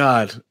 Oh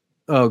God.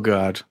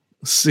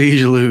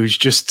 Siege Luge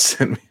just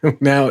sent me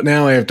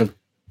now I have to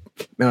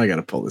I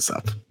gotta pull this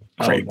up.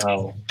 Great.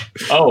 Oh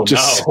no.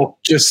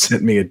 Just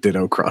sent me a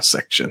Ditto cross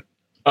section.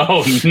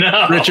 Oh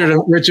no.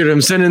 Richard,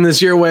 I'm sending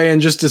this your way in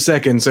just a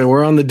second. So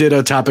we're on the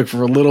Ditto topic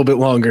for a little bit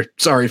longer.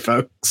 Sorry,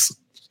 folks.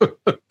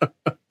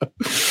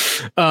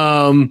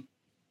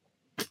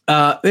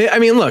 I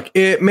mean, look,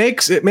 it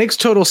makes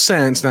total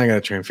sense. Now I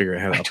gotta try and figure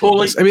out how to.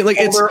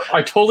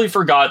 I totally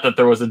forgot that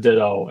there was a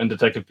Ditto in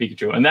Detective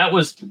Pikachu, and that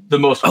was the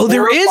most. Oh,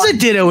 there is a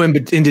Ditto in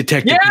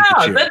Detective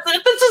Pikachu. Yeah,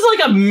 this is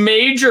a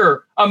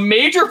major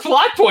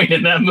plot point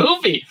in that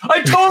movie.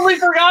 I totally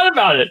forgot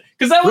about it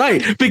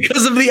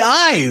because of the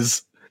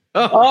eyes.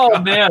 Oh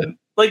man.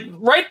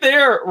 Right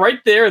there,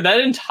 that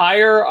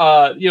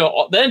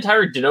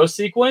entire Ditto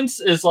sequence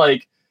is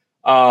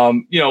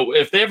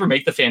if they ever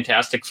make the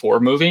Fantastic Four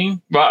movie,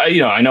 well,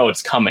 I know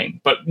it's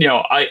coming, but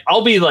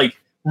I'll be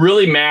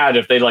really mad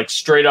if they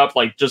straight up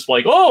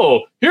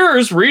oh,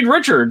 here's Reed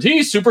Richards,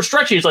 he's super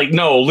stretchy. It's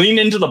no, lean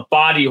into the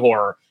body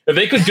horror. If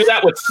they could do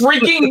that with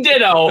freaking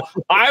Ditto,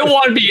 I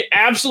want to be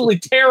absolutely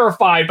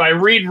terrified by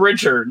Reed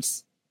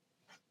Richards.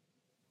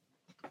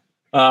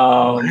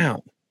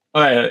 Wow.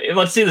 All right,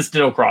 let's see this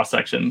Ditto cross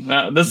section.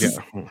 What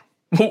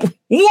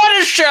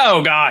a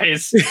show,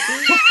 guys!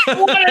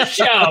 What a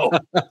show!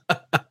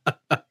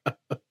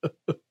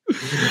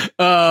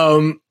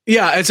 And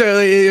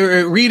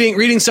so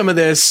reading some of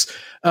this,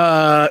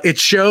 it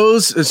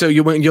shows. So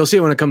you'll see it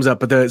when it comes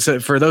up. But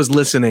for those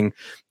listening,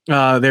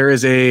 there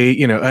is a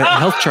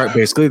health chart.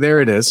 Basically,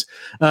 there it is.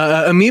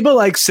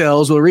 Amoeba-like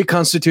cells will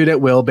reconstitute at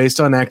will based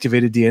on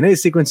activated DNA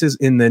sequences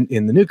in the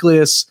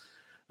nucleus.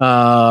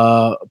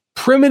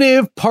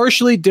 Primitive,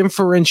 partially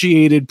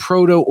differentiated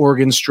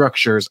proto-organ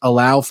structures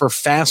allow for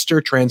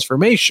faster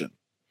transformation.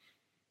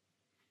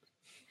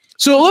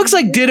 So it looks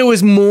like Ditto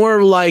is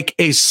more like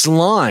a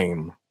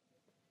slime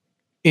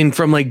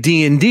from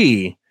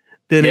D&D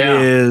than it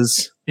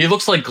is. He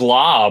looks like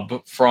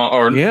Glob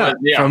from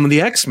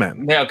the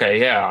X-Men. Yeah, okay,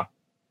 yeah.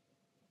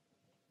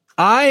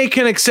 I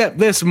can accept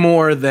this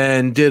more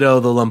than Ditto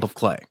the lump of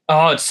clay.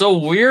 Oh, it's so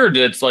weird.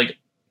 It's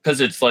because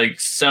it's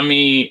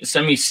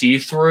semi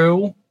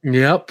see-through.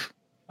 Yep.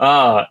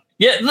 Yeah,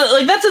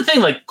 that's the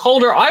thing.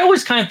 Calder, I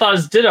always kind of thought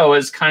as Ditto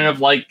as kind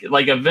of like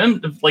a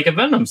venom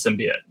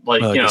symbiote. A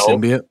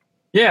symbiote.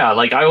 Yeah,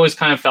 like I always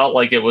kind of felt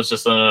like it was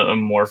just an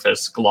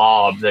amorphous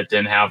glob that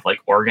didn't have like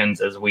organs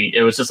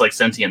it was just like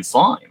sentient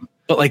slime.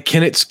 But like,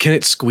 can it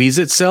squeeze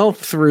itself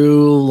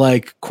through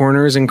like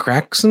corners and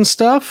cracks and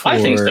stuff?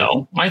 I think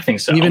so.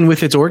 Even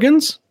with its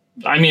organs?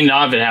 I mean,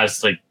 not if it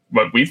has like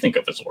what we think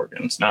of as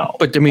organs. No.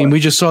 But I mean,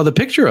 we just saw the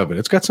picture of it.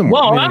 It's got some.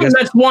 Well, I mean,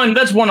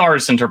 that's one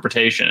artist's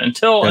interpretation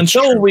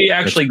until we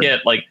actually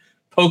get like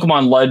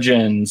Pokemon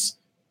Legends,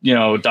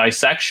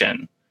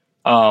 dissection.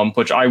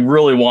 Which I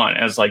really want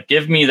as like,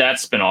 give me that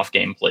spin-off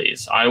game,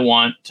 please. I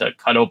want to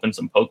cut open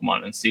some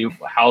Pokemon and see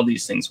how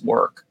these things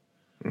work.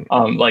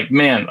 Like,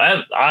 man,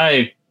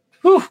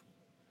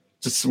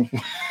 just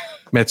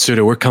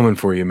Matsuda, we're coming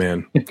for you,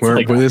 man.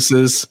 This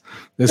is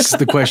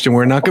the question.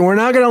 We're not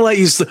gonna let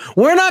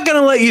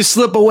you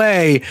slip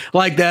away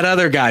like that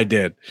other guy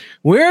did.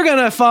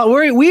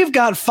 We've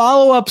got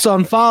follow-ups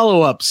on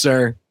follow-ups,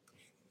 sir.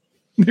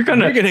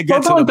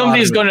 Pokemon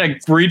Company is gonna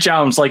reach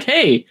out and it's like,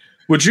 hey,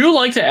 would you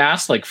like to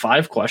ask like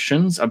 5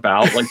 questions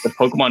about like the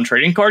Pokemon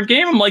trading card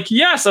game? I'm like,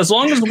 yes, as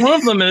long as one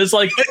of them is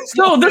like,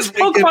 no, this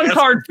Pokemon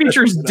card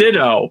features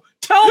Ditto.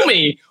 Tell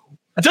me,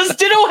 does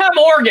Ditto have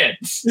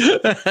organs?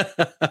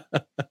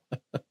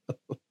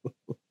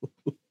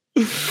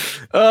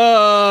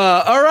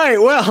 All right.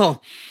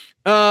 Well,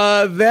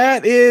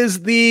 that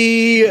is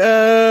the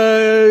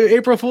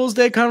April Fool's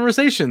Day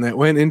conversation that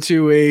went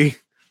into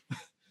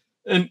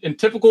in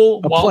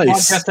typical Wild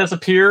Podcast has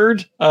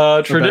appeared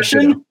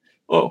tradition.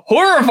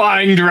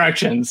 Horrifying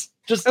directions.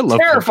 Just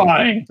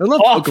terrifying. I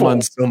love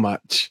Pokemon so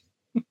much.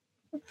 It's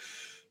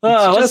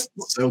just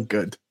so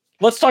good.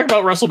 Let's talk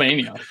about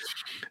WrestleMania.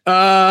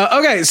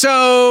 Okay,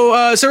 so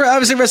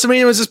obviously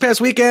WrestleMania was this past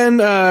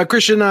weekend.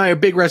 Christian and I are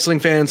big wrestling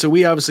fans, so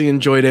we obviously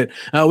enjoyed it.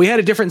 We had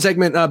a different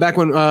segment back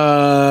when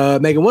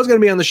Megan was going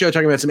to be on the show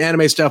talking about some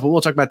anime stuff, but we'll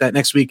talk about that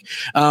next week.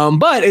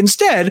 But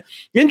instead,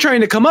 in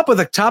trying to come up with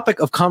a topic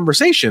of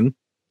conversation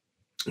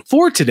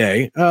for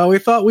today, we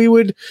thought we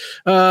would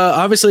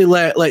obviously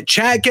let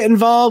chat get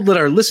involved, let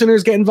our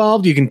listeners get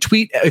involved. You can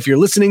tweet if you're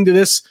listening to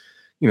this,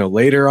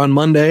 later on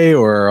Monday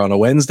or on a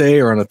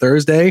Wednesday or on a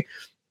Thursday,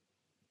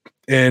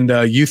 and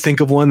you think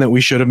of one that we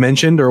should have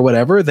mentioned or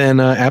whatever, then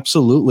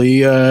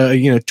absolutely,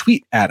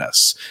 tweet at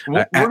us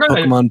at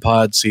Pokemon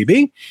Pod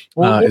CB.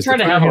 We'll try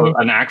to have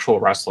an actual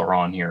wrestler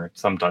on here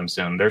sometime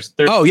soon. There's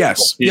oh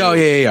yes,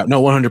 yeah,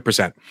 no,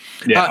 100%.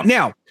 Yeah.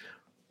 Now,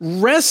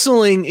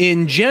 wrestling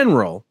in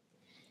general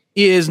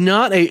is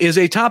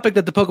a topic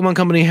that the Pokemon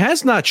Company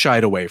has not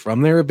shied away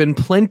from. There have been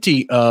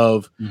plenty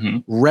of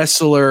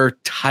wrestler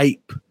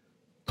type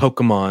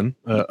Pokemon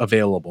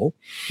available.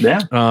 Yeah.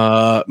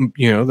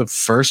 The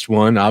first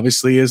one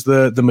obviously is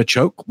the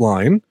Machoke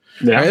line.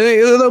 Yeah.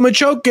 The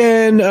Machoke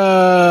and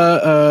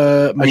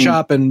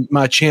Machop and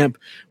Machamp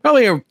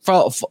probably are.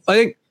 I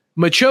think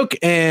Machoke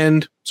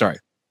and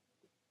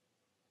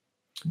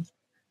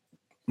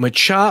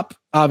Machop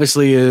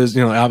obviously is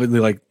obviously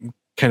like.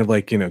 Kind of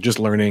like just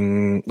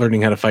learning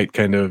how to fight.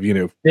 Kind of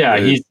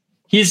Yeah,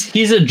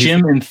 he's a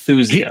gym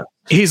enthusiast.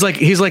 He's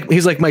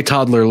like my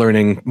toddler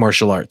learning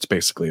martial arts.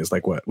 Basically, is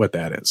like what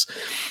that is.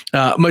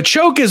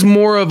 Machoke is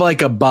more of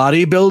like a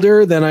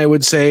bodybuilder than I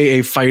would say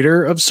a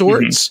fighter of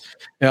sorts.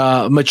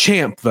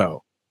 Machamp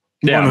though,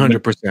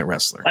 100%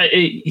 wrestler.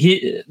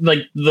 He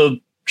like the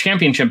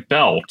championship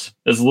belt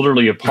is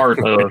literally a part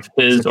of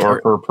his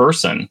or her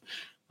person.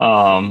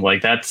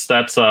 Like that's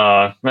I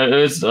thought it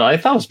was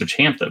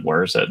Machamp that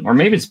wears it, or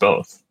maybe it's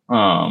both.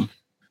 I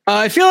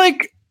feel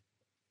like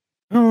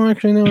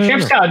actually no.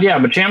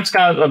 Machamp's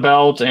got a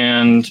belt,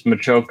 and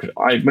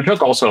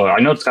Machoke also,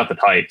 I know it's got the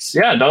tights.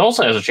 Yeah, that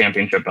also has a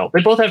championship belt.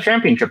 They both have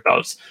championship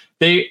belts.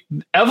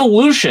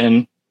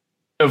 Evolution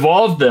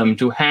evolved them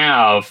to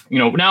have,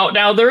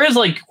 now there is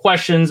like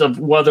questions of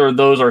whether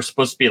those are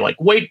supposed to be like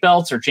weight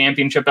belts or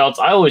championship belts.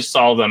 I always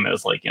saw them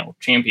as like,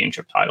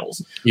 championship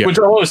titles, which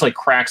always like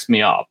cracks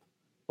me up.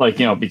 Like,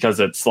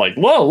 because it's like,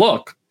 whoa,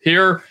 look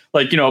here,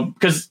 like,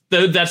 because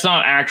that's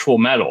not actual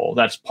metal.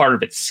 That's part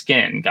of its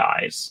skin,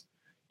 guys,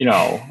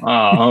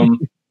 but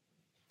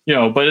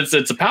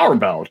it's a power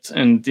belt.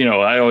 And,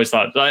 I always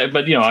thought, I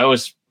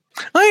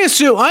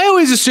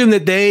always assume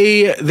that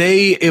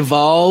they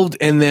evolved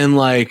and then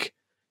like,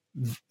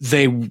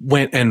 they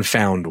went and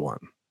found one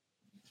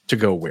to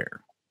go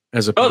wear,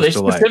 as opposed to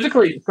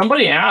specifically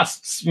somebody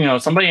asked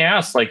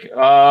like,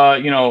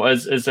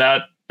 is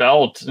that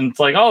belt? And it's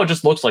like, oh, it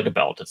just looks like a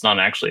belt. It's not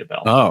actually a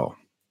belt. Oh,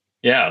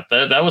 yeah,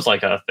 that was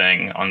like a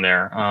thing on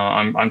there.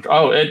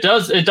 It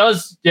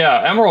does.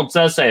 Yeah, Emerald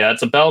does say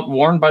that's a belt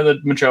worn by the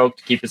Machoke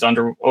to keep his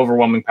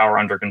overwhelming power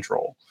under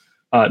control.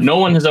 No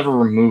one has ever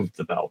removed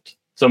the belt,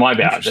 so my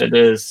bad. It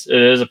is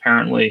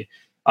apparently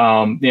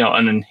an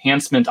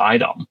enhancement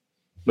item,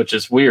 which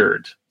is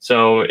weird.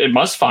 So it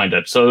must find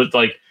it. So it's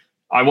like,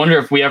 I wonder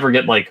if we ever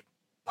get like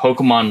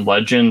Pokemon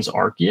Legends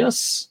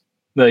Arceus,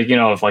 like,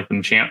 if like the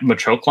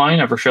Machoke line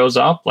ever shows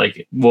up,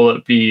 like, will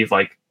it be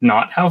like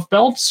not have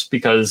belts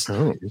because,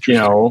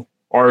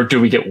 or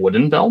do we get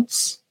wooden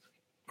belts?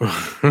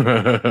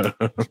 Fucking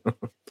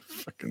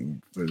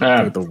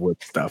the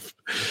wood stuff.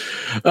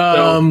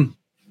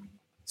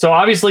 So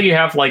obviously you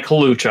have like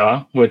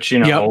Halucha, which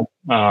is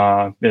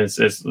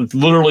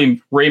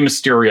literally Rey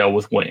Mysterio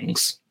with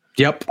wings.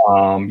 Yep.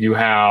 You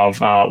have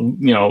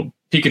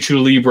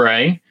Pikachu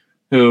Libre,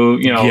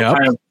 who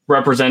kind of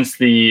represents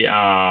the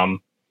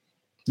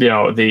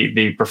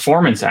the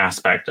performance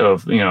aspect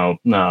of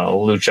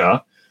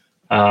Lucha.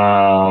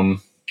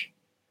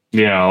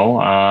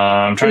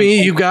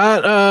 You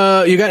got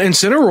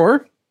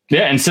Incineroar.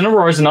 Yeah,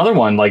 Incineroar is another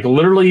one. Like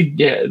literally,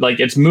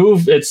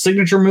 its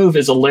signature move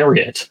is a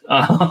lariat.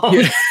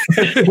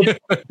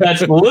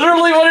 That's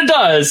literally what it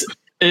does.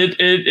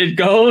 It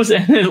goes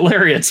and it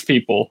lariats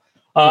people.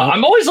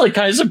 I'm always like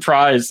kind of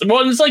surprised.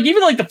 Well, it's like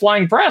even like the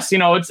flying press.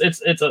 It's a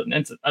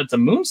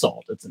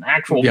moonsault. It's an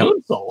actual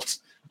moonsault.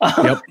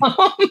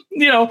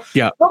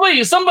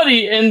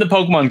 Somebody in the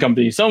Pokemon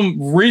company,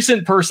 some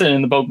recent person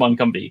in the Pokemon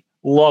company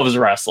loves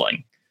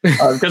wrestling.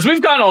 Because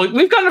we've got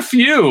a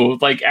few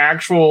like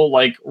actual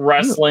like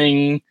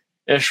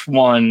wrestling-ish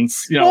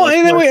ones.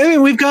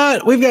 We've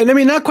got. I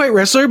mean, not quite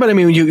wrestler, but I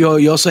mean,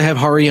 you also have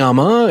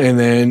Hariyama, and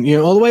then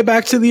all the way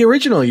back to the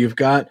original. You've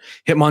got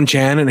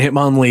Hitmonchan and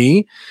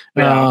Hitmonlee,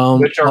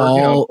 which are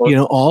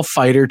all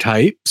fighter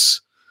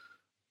types.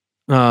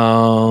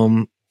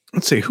 Let's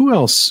see who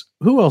else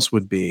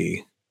would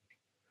be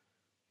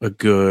a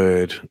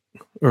good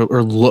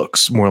or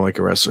looks more like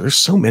a wrestler. There's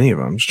so many of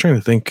them. I'm just trying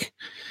to think.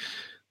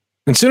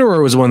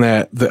 Incineroar was one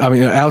that,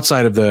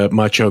 outside of the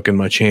Machoke and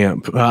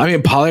Machamp,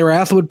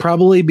 Poliwrath would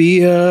probably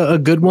be a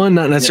good one.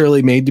 Not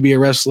necessarily made to be a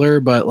wrestler,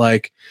 but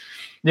like,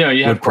 you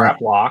have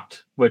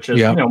Graplocked, which is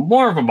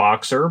more of a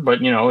boxer, but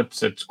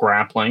it's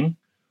grappling.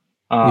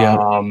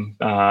 And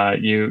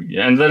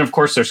then of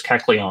course there's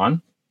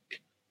Kecleon.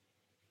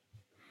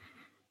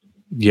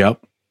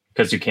 Yep,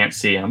 because you can't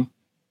see him.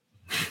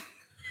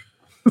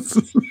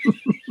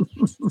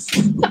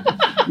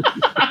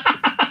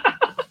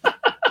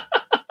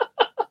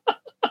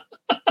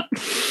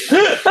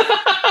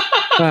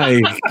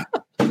 I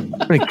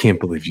can't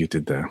believe you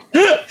did that.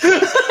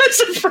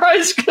 I'm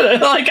surprised.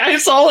 I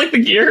saw like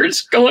the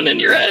gears going in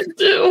your head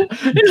too.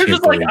 You're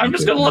just like, I'm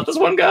just gonna let this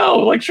one go.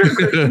 Like, sure.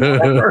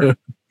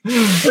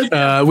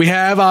 We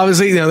have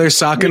obviously there's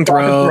Sock and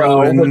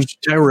Throw and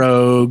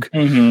Tyrogue.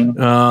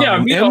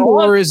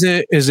 Emboar is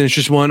an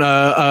interesting one.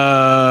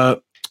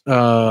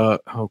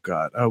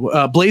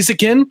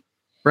 Blaziken,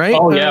 right?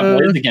 Oh yeah,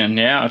 Blaziken.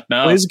 Yeah,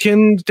 no.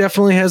 Blaziken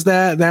definitely has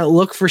that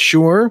look for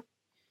sure.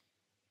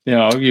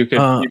 You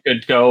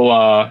could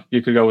go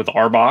with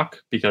Arbok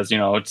because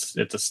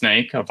it's a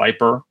snake, a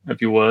viper, if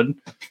you would.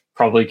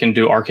 Probably can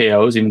do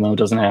RKOs even though it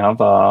doesn't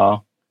have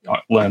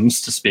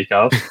limbs to speak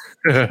of.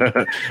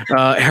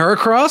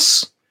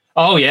 Heracross.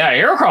 Oh yeah,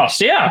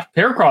 Heracross. Yeah,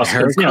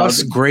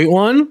 Heracross, great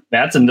one.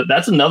 That's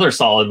another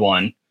solid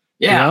one.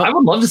 Yeah, I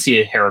would love to see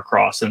a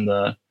Heracross in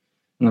the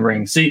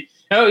ring. See,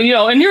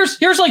 and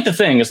here's like the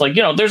thing. It's like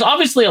there's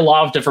obviously a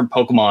lot of different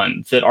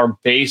Pokemon that are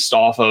based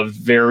off of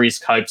various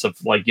types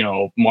of like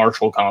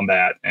martial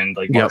combat and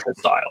like martial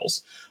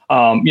styles.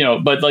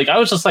 But like I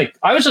was just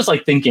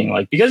like thinking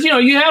like because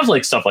you have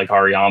like stuff like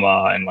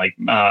Hariyama and like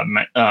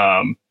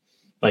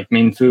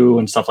Minfu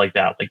and stuff like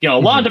that. Like a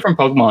lot of different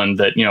Pokemon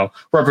that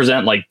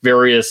represent like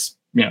various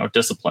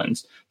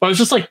disciplines. But I was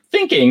just like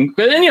thinking,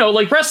 and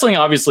like wrestling,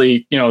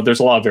 obviously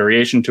there's a lot of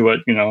variation to it.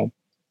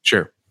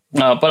 Sure.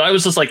 But I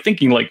was just like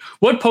thinking like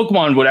what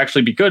Pokemon would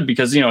actually be good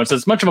because it's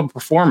as much of a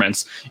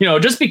performance.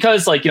 Just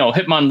because like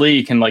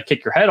Hitmonlee can like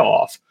kick your head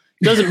off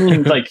doesn't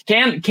mean like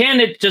can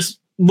it just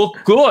look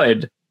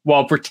good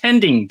while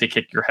pretending to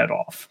kick your head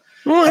off.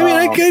 Well, I mean,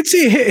 I could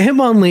see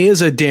Hitmonlee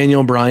as a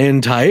Daniel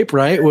Bryan type,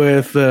 right?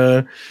 With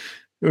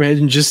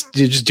imagine just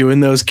doing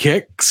those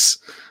kicks.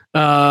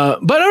 But I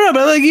don't know.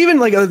 But like even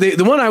like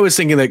the one I was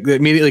thinking that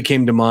immediately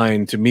came to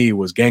mind to me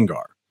was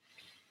Gengar.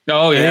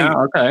 Oh yeah,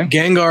 okay.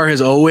 Gengar has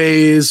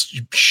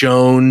always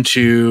shown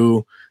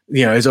to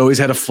has always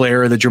had a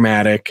flair of the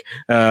dramatic.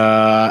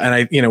 And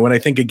I when I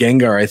think of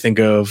Gengar, I think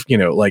of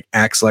like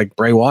acts like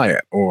Bray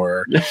Wyatt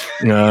or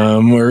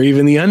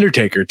even the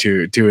Undertaker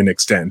to an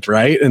extent,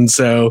 right? And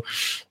so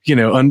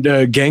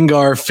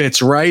Gengar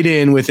fits right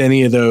in with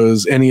any of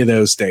those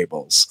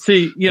stables.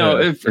 See,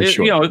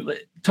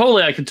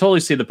 totally, I could totally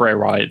see the Bray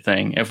Wyatt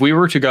thing. If we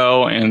were to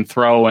go and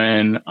throw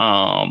in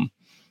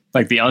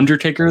like the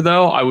Undertaker,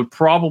 though, I would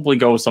probably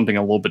go with something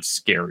a little bit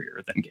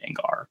scarier than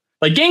Gengar.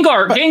 Like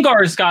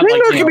Gengar's got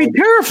Gengar can be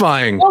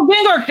terrifying. Well,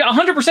 Gengar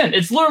 100%.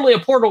 It's literally a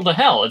portal to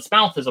hell. Its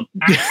mouth is an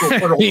actual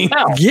portal to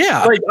hell.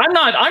 Yeah. Like I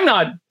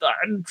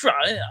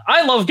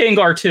love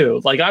Gengar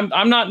too. Like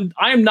I'm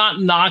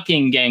not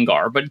knocking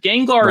Gengar, but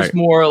Gengar is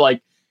more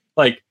like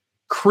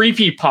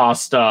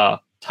creepypasta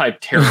type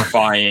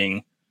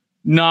terrifying.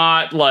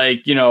 Not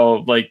like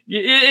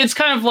it's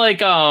kind of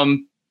like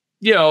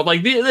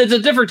it's a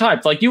different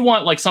type. Like you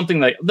want like something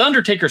like the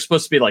Undertaker's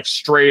supposed to be like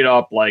straight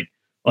up like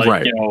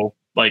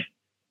like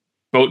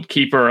boat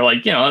keeper,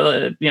 like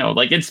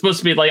like it's supposed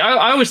to be like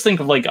I always think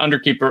of like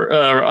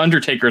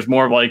Undertaker's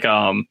more like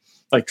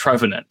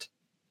Trevenant.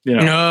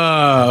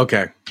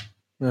 Okay,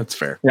 that's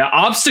fair. Yeah,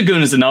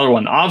 Obstagoon is another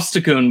one.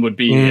 Obstagoon would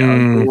be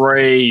a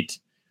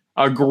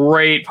a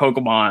great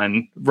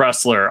Pokemon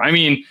wrestler. I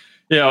mean,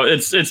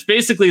 it's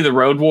basically the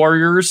Road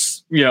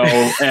Warriors,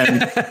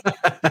 and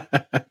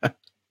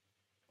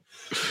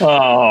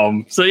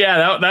so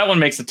yeah, that one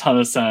makes a ton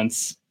of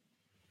sense.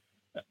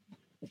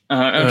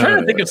 I'm trying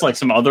to think of like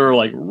some other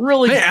like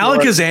really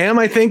Alakazam,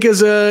 I think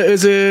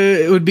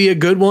it would be a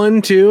good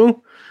one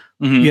too.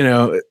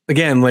 Mm-hmm.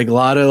 Again, like a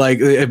lot of like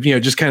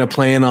just kind of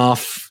playing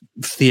off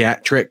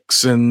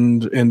theatrics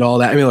and all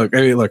that. I mean, look,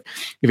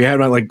 if you had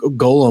like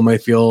Golem, I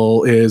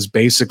feel is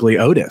basically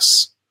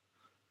Otis.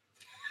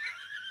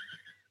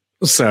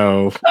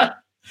 So,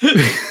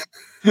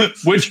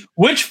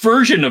 which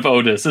version of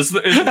Otis is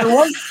there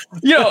one?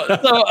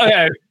 So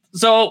okay.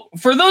 So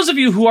for those of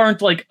you who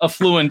aren't like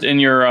affluent in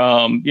your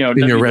in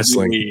your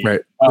wrestling,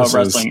 right?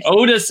 Wrestling,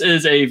 Otis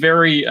is a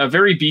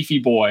very beefy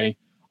boy.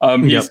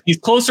 He's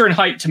closer in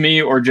height to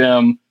me or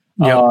Jim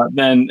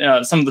than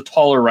some of the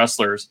taller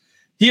wrestlers.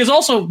 He has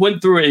also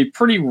went through a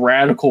pretty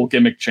radical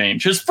gimmick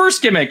change. His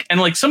first gimmick, and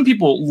like some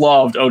people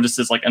loved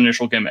Otis's like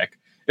initial gimmick.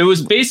 It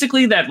was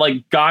basically that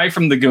like guy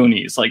from the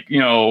Goonies,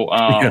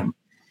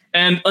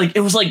 and like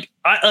it was like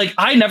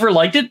I never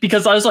liked it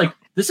because I was like,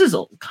 this is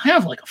kind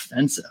of like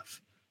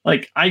offensive.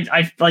 Like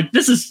I like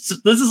this is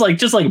like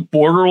just like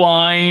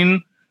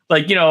borderline.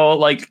 Like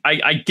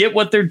I get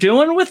what they're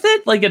doing with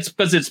it. Like it's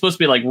because it's supposed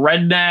to be like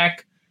redneck,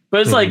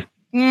 but it's like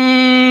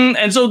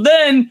and so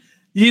then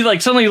he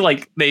like suddenly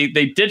like they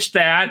ditched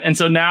that, and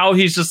so now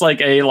he's just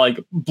like a like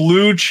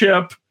blue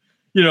chip,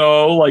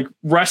 like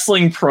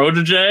wrestling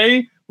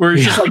protege where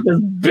he's just like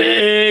this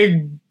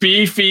big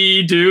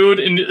beefy dude,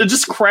 and it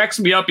just cracks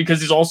me up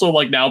because he's also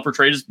like now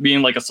portrayed as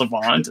being like a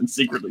savant and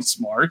secretly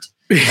smart,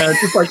 and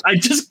it's just like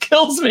it just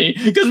kills me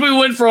because we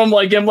went from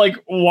like him like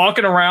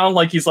walking around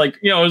like he's like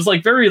it was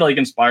like very like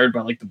inspired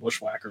by like the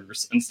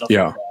Bushwhackers and stuff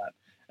like that.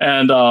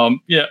 And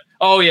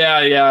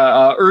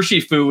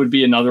Urshifu would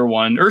be another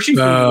one.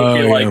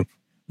 Urshifu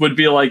would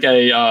be like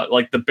a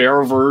like the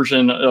bear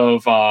version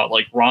of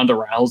like Ronda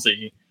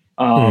Rousey.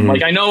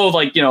 Like I know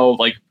like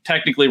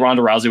technically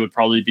Ronda Rousey would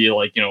probably be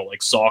like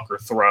like sock or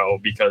throw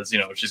because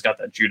she's got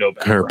that judo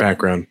background. Her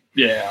background.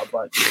 Yeah,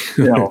 but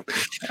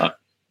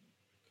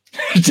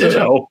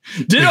Ditto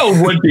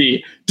would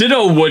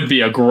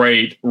be a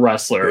great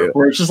wrestler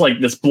where it's just like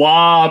this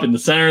blob in the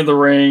center of the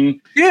ring.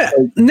 Yeah.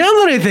 Now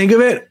that I think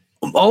of it,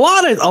 a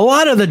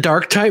lot of the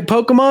dark type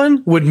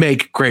Pokemon would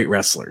make great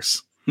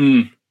wrestlers.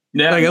 Yeah,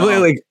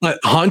 like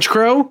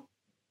Honchkrow.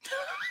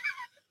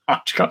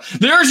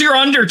 There's your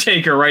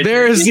Undertaker right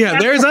there.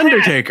 There's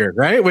Undertaker,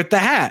 right? With the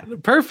hat.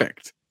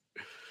 Perfect.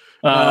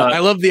 I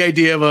love the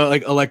idea of a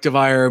like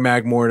Electivire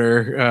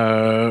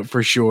Magmortar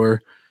for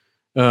sure.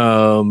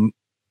 But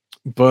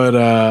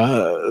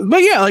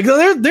yeah, like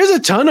there's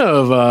a ton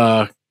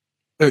of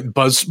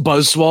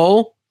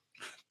Buzzswole.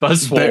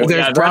 There's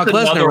Brock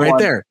Lesnar right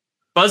there.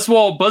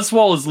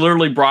 Buzzwole is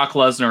literally Brock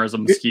Lesnar as a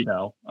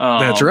mosquito.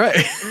 That's right.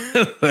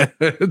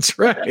 That's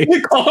right.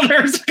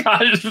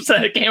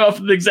 It came up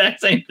with the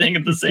exact same thing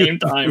at the same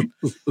time.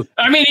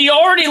 I mean, he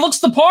already looks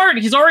the part.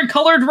 He's already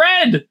colored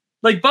red.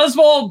 Like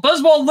Buzzwole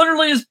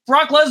literally is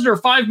Brock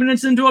Lesnar 5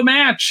 minutes into a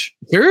match.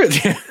 Sure.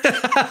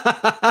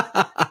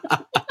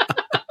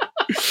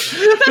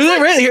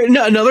 Right?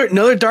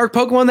 Another dark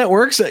Pokemon that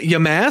works.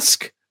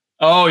 Yamask.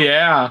 Oh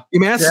yeah,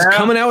 Yamask is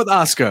coming out with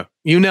Asuka.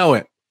 You know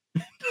it.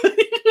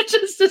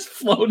 just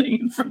floating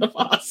in front of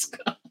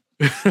Asuka.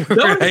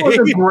 That was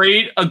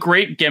a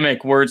great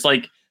gimmick where it's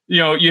like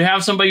you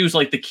have somebody who's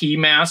like the key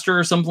master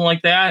or something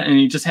like that, and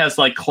he just has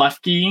like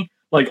Klefki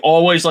like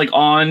always like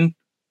on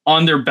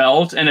their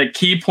belt, and at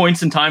key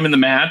points in time in the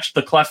match,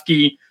 the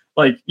Klefki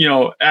like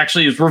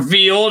actually is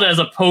revealed as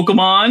a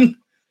Pokemon.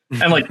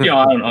 And like, I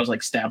don't know, I was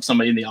like stab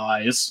somebody in the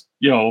eyes,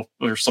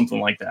 or something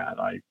like that.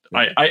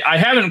 I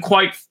haven't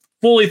quite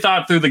fully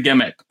thought through the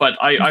gimmick, but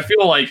I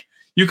feel like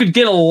you could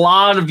get a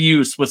lot of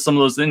use with some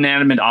of those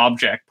inanimate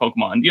object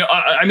Pokemon.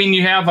 I mean,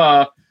 you have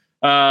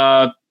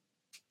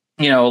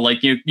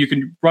like you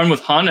can run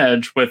with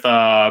Honedge with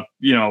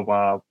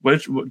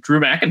Drew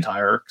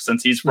McIntyre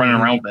since he's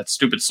running around with that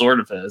stupid sword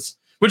of his,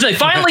 which they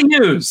finally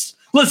used.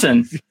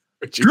 Listen,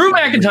 Drew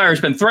McIntyre has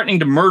been threatening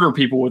to murder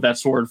people with that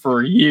sword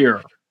for a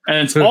year.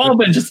 And it's all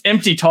been just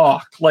empty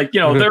talk. Like,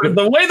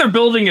 the way they're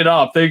building it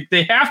up, they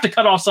have to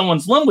cut off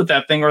someone's limb with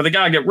that thing or they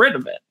got to get rid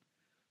of it.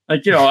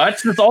 Like,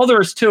 that's all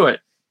there is to it.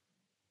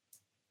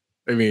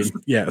 I mean,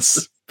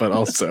 yes, but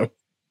also.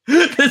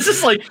 This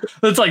is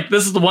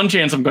the one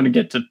chance I'm going to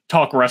get to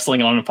talk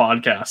wrestling on a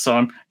podcast. So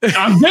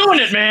I'm doing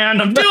it,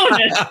 man. I'm doing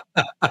it.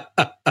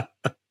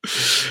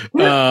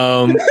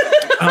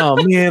 Oh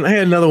man, I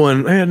had another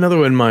one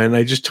in mind.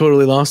 I just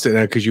totally lost it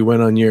now because you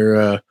went on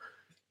your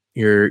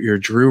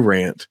Drew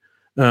rant.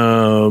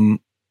 Oh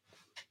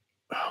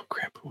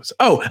crap!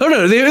 No!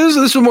 This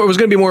was going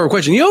to be more of a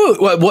question. You know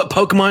what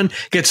Pokemon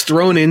gets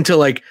thrown into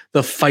like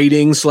the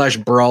fighting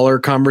 / brawler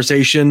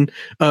conversation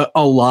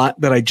a lot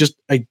that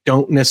I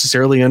don't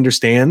necessarily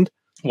understand?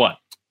 What?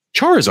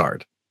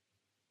 Charizard.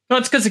 No,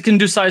 it's because it can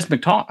do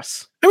seismic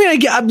toss. I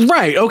mean,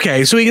 right?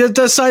 Okay, so he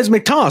does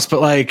seismic toss, but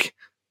like,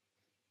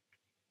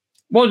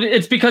 Well,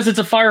 it's because it's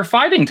a fire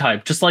fighting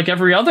type, just like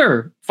every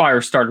other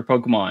fire starter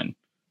Pokemon.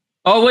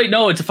 Oh, wait,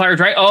 no, it's a fire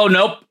dragon. Oh,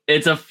 nope.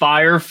 It's a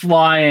fire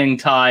flying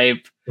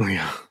type. Oh,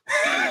 yeah.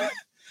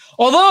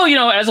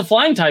 Although, as a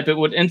flying type, it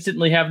would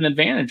instantly have an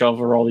advantage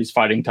over all these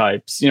fighting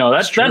types.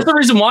 That's the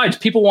reason why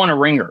people want a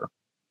ringer.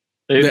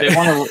 They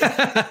want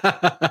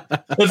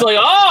to. It's like,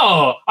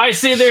 oh, I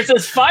see. There's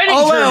this fighting.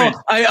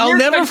 I'll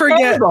never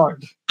forget.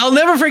 I'll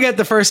never forget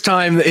the first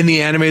time in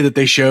the anime that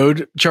they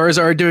showed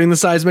Charizard doing the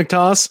seismic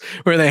toss,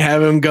 where they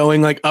have him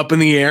going like up in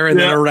the air and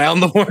then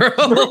around the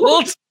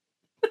world.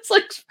 It's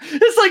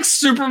like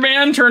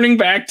Superman turning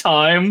back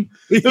time.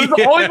 It was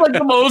always like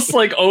the most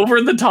like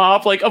over the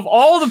top, like of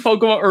all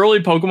the early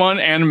Pokemon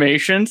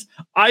animations.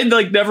 I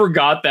like never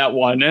got that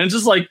one, and it's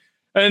just like,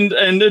 and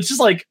it's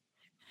just like,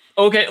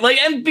 okay, like,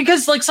 and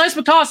because like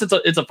seismic toss,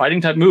 it's a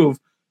fighting type move.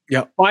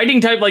 Yeah, fighting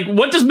type. Like,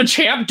 what does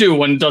Machamp do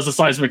when it does a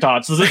seismic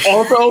toss? Does it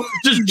also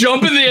just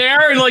jump in the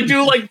air and like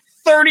do like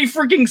 30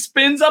 freaking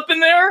spins up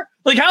in there?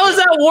 Like, how does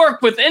that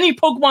work with any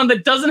Pokemon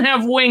that doesn't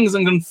have wings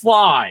and can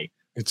fly?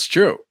 It's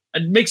true.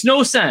 It makes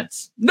no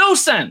sense. No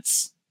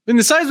sense. And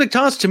the seismic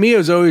toss to me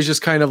was always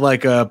just kind of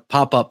like a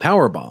pop-up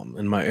power bomb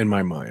in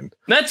my mind.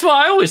 That's what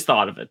I always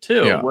thought of it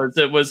too. Yeah. Was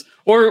it was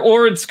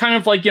or it's kind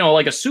of like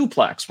like a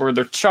suplex where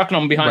they're chucking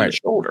them behind the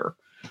shoulder.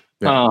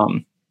 Yeah.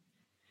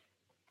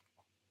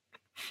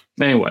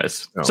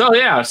 Anyways, so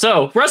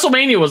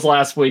WrestleMania was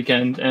last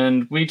weekend,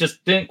 and we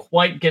just didn't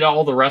quite get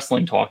all the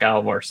wrestling talk out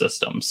of our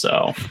system.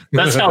 So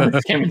that's how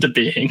this came into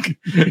being.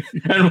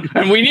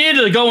 and we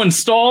needed to go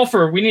install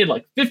we needed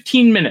like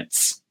 15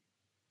 minutes.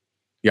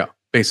 Yeah,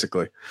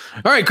 basically.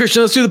 All right,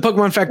 Christian, let's do the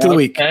Pokemon Fact of the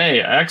Week.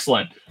 Hey,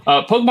 excellent.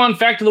 Pokemon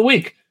Fact of the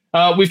Week.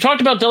 We've talked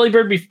about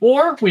Delibird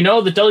before. We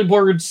know that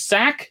Delibird's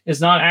sack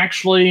is not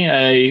actually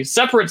a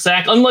separate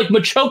sack, unlike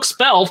Machoke's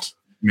belt.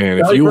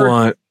 Man,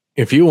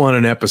 if you want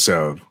an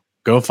episode,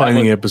 go find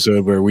the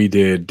episode where we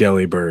did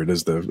Delibird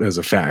as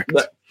a fact.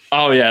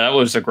 Oh yeah, that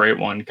was a great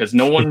one because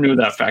no one knew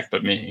that fact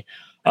but me.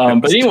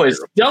 But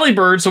anyways,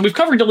 Delibird. So we've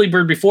covered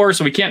Delibird before,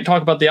 so we can't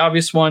talk about the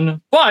obvious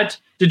one. But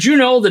did you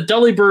know that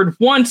Delibird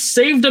once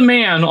saved a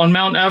man on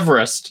Mount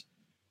Everest?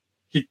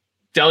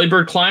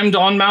 Delibird climbed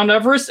on Mount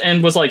Everest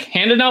and was like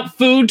handing out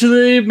food to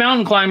the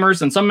mountain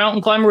climbers, and some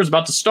mountain climber was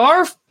about to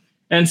starve.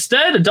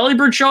 Instead, a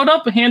Delibird showed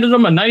up and handed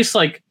him a nice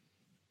like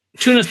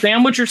tuna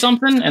sandwich or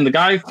something, and the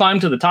guy climbed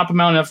to the top of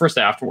Mount Everest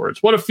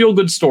afterwards. What a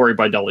feel-good story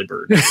by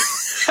Delibird.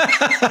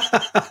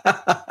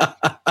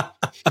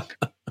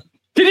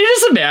 Can you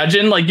just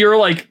imagine, like, you're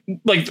like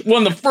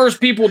one of the first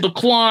people to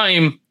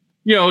climb,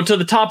 to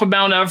the top of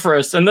Mount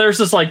Everest, and there's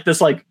this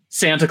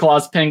Santa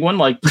Claus penguin,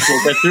 like, people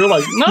get through,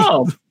 like,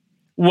 no,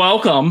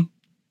 welcome.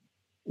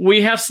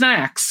 We have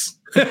snacks.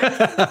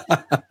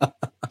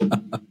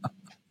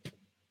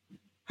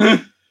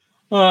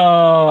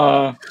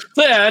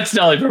 It's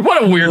Delibird.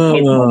 What a weird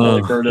Pokemon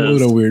Delibird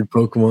is. What a weird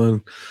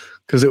Pokemon.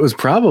 Because it was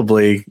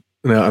probably...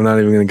 No, I'm not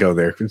even going to go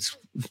there. It's,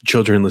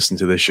 children listen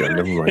to this show.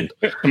 Never mind.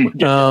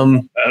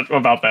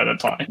 About that at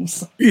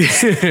times.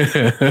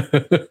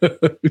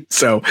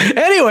 So,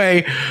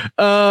 anyway,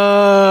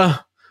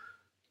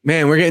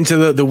 man, we're getting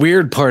to the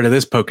weird part of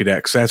this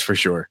Pokedex. That's for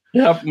sure.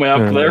 Yep.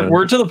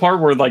 We're to the part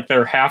where like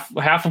they're half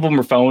of them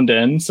are phoned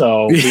in,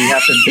 so we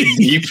have to dig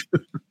deep.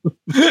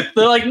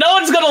 They're like, no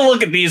one's gonna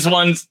look at these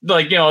ones.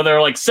 Like,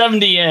 they're like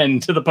 70 in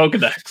to the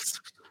Pokedex.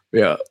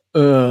 Yeah.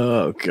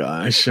 Oh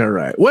gosh. All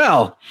right.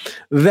 Well,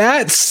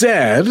 that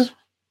said,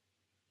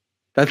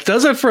 that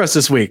does it for us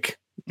this week.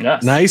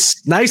 Yes.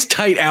 Nice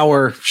tight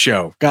hour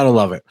show. Gotta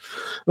love it.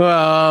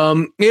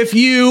 If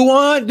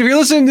you're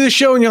listening to the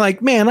show and you're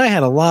like, man, I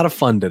had a lot of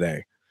fun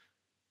today,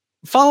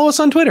 follow us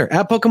on Twitter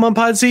at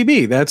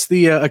PokemonPodCB. That's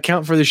the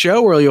account for the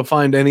show where you'll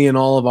find any and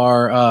all of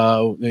our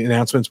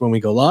announcements when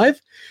we go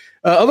live.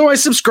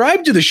 Otherwise,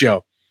 subscribe to the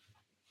show.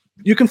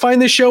 You can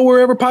find this show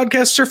wherever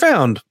podcasts are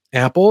found.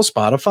 Apple,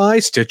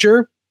 Spotify,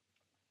 Stitcher,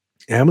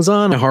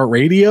 Amazon,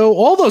 iHeartRadio,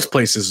 all those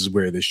places is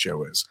where this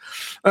show is.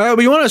 But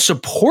you want to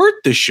support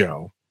the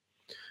show,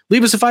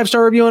 leave us a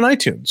 5-star review on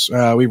iTunes.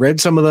 We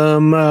read some of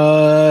them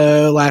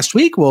last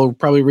week. We'll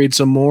probably read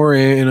some more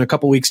in a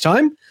couple weeks'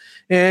 time.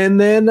 And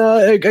then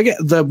again,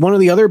 one of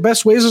the other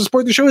best ways to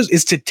support the show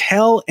is to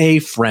tell a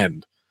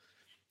friend.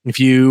 If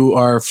you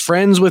are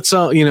friends with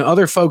some,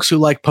 other folks who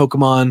like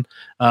Pokemon,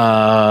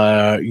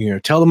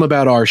 tell them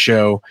about our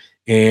show.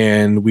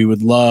 And we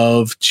would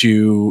love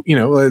to,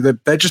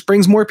 that just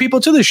brings more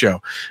people to the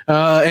show.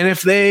 And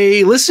if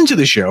they listen to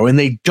the show and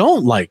they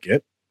don't like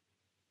it,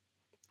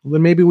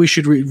 then maybe we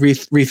should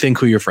rethink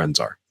who your friends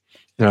are.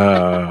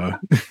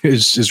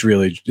 Is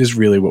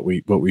really what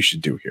we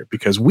should do here,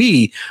 because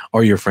we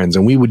are your friends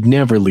and we would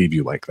never leave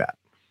you like that,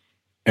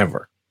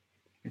 ever.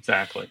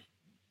 Exactly.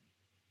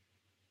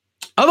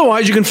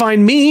 Otherwise, you can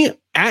find me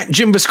at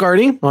Jim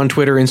Biscardi on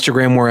Twitter,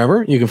 Instagram,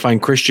 wherever. You can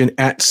find Christian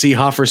at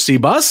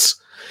CHofferCBus.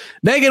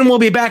 Megan will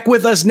be back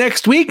with us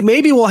next week.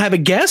 Maybe we'll have a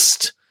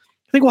guest.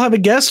 I think we'll have a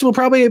guest. We'll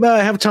probably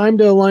have time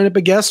to line up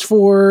a guest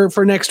for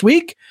next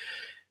week.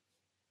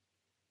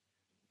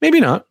 Maybe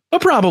not,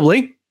 but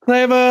probably.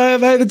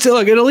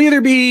 Look, it'll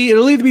either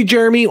be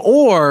Jeremy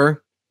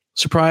or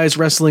surprise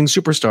wrestling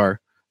superstar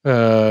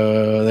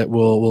that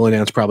we'll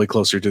announce probably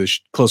closer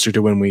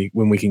to when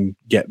we can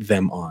get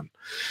them on.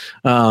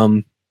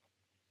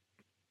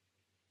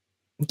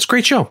 It's a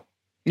great show.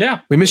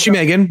 Yeah, we missed you,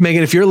 Megan.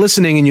 Megan, if you're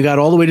listening and you got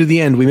all the way to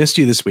the end, we missed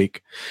you this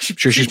week.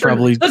 She's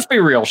probably. Let's be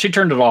real. She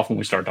turned it off when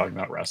we started talking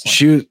about wrestling.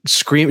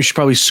 She's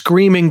probably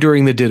screaming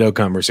during the Ditto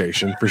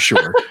conversation for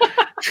sure.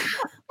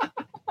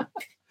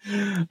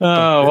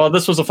 Oh, well,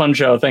 this was a fun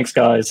show. Thanks,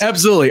 guys.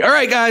 Absolutely. All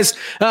right, guys.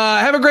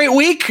 Have a great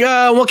week.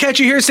 We'll catch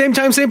you here, same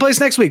time, same place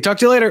next week. Talk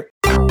to you later.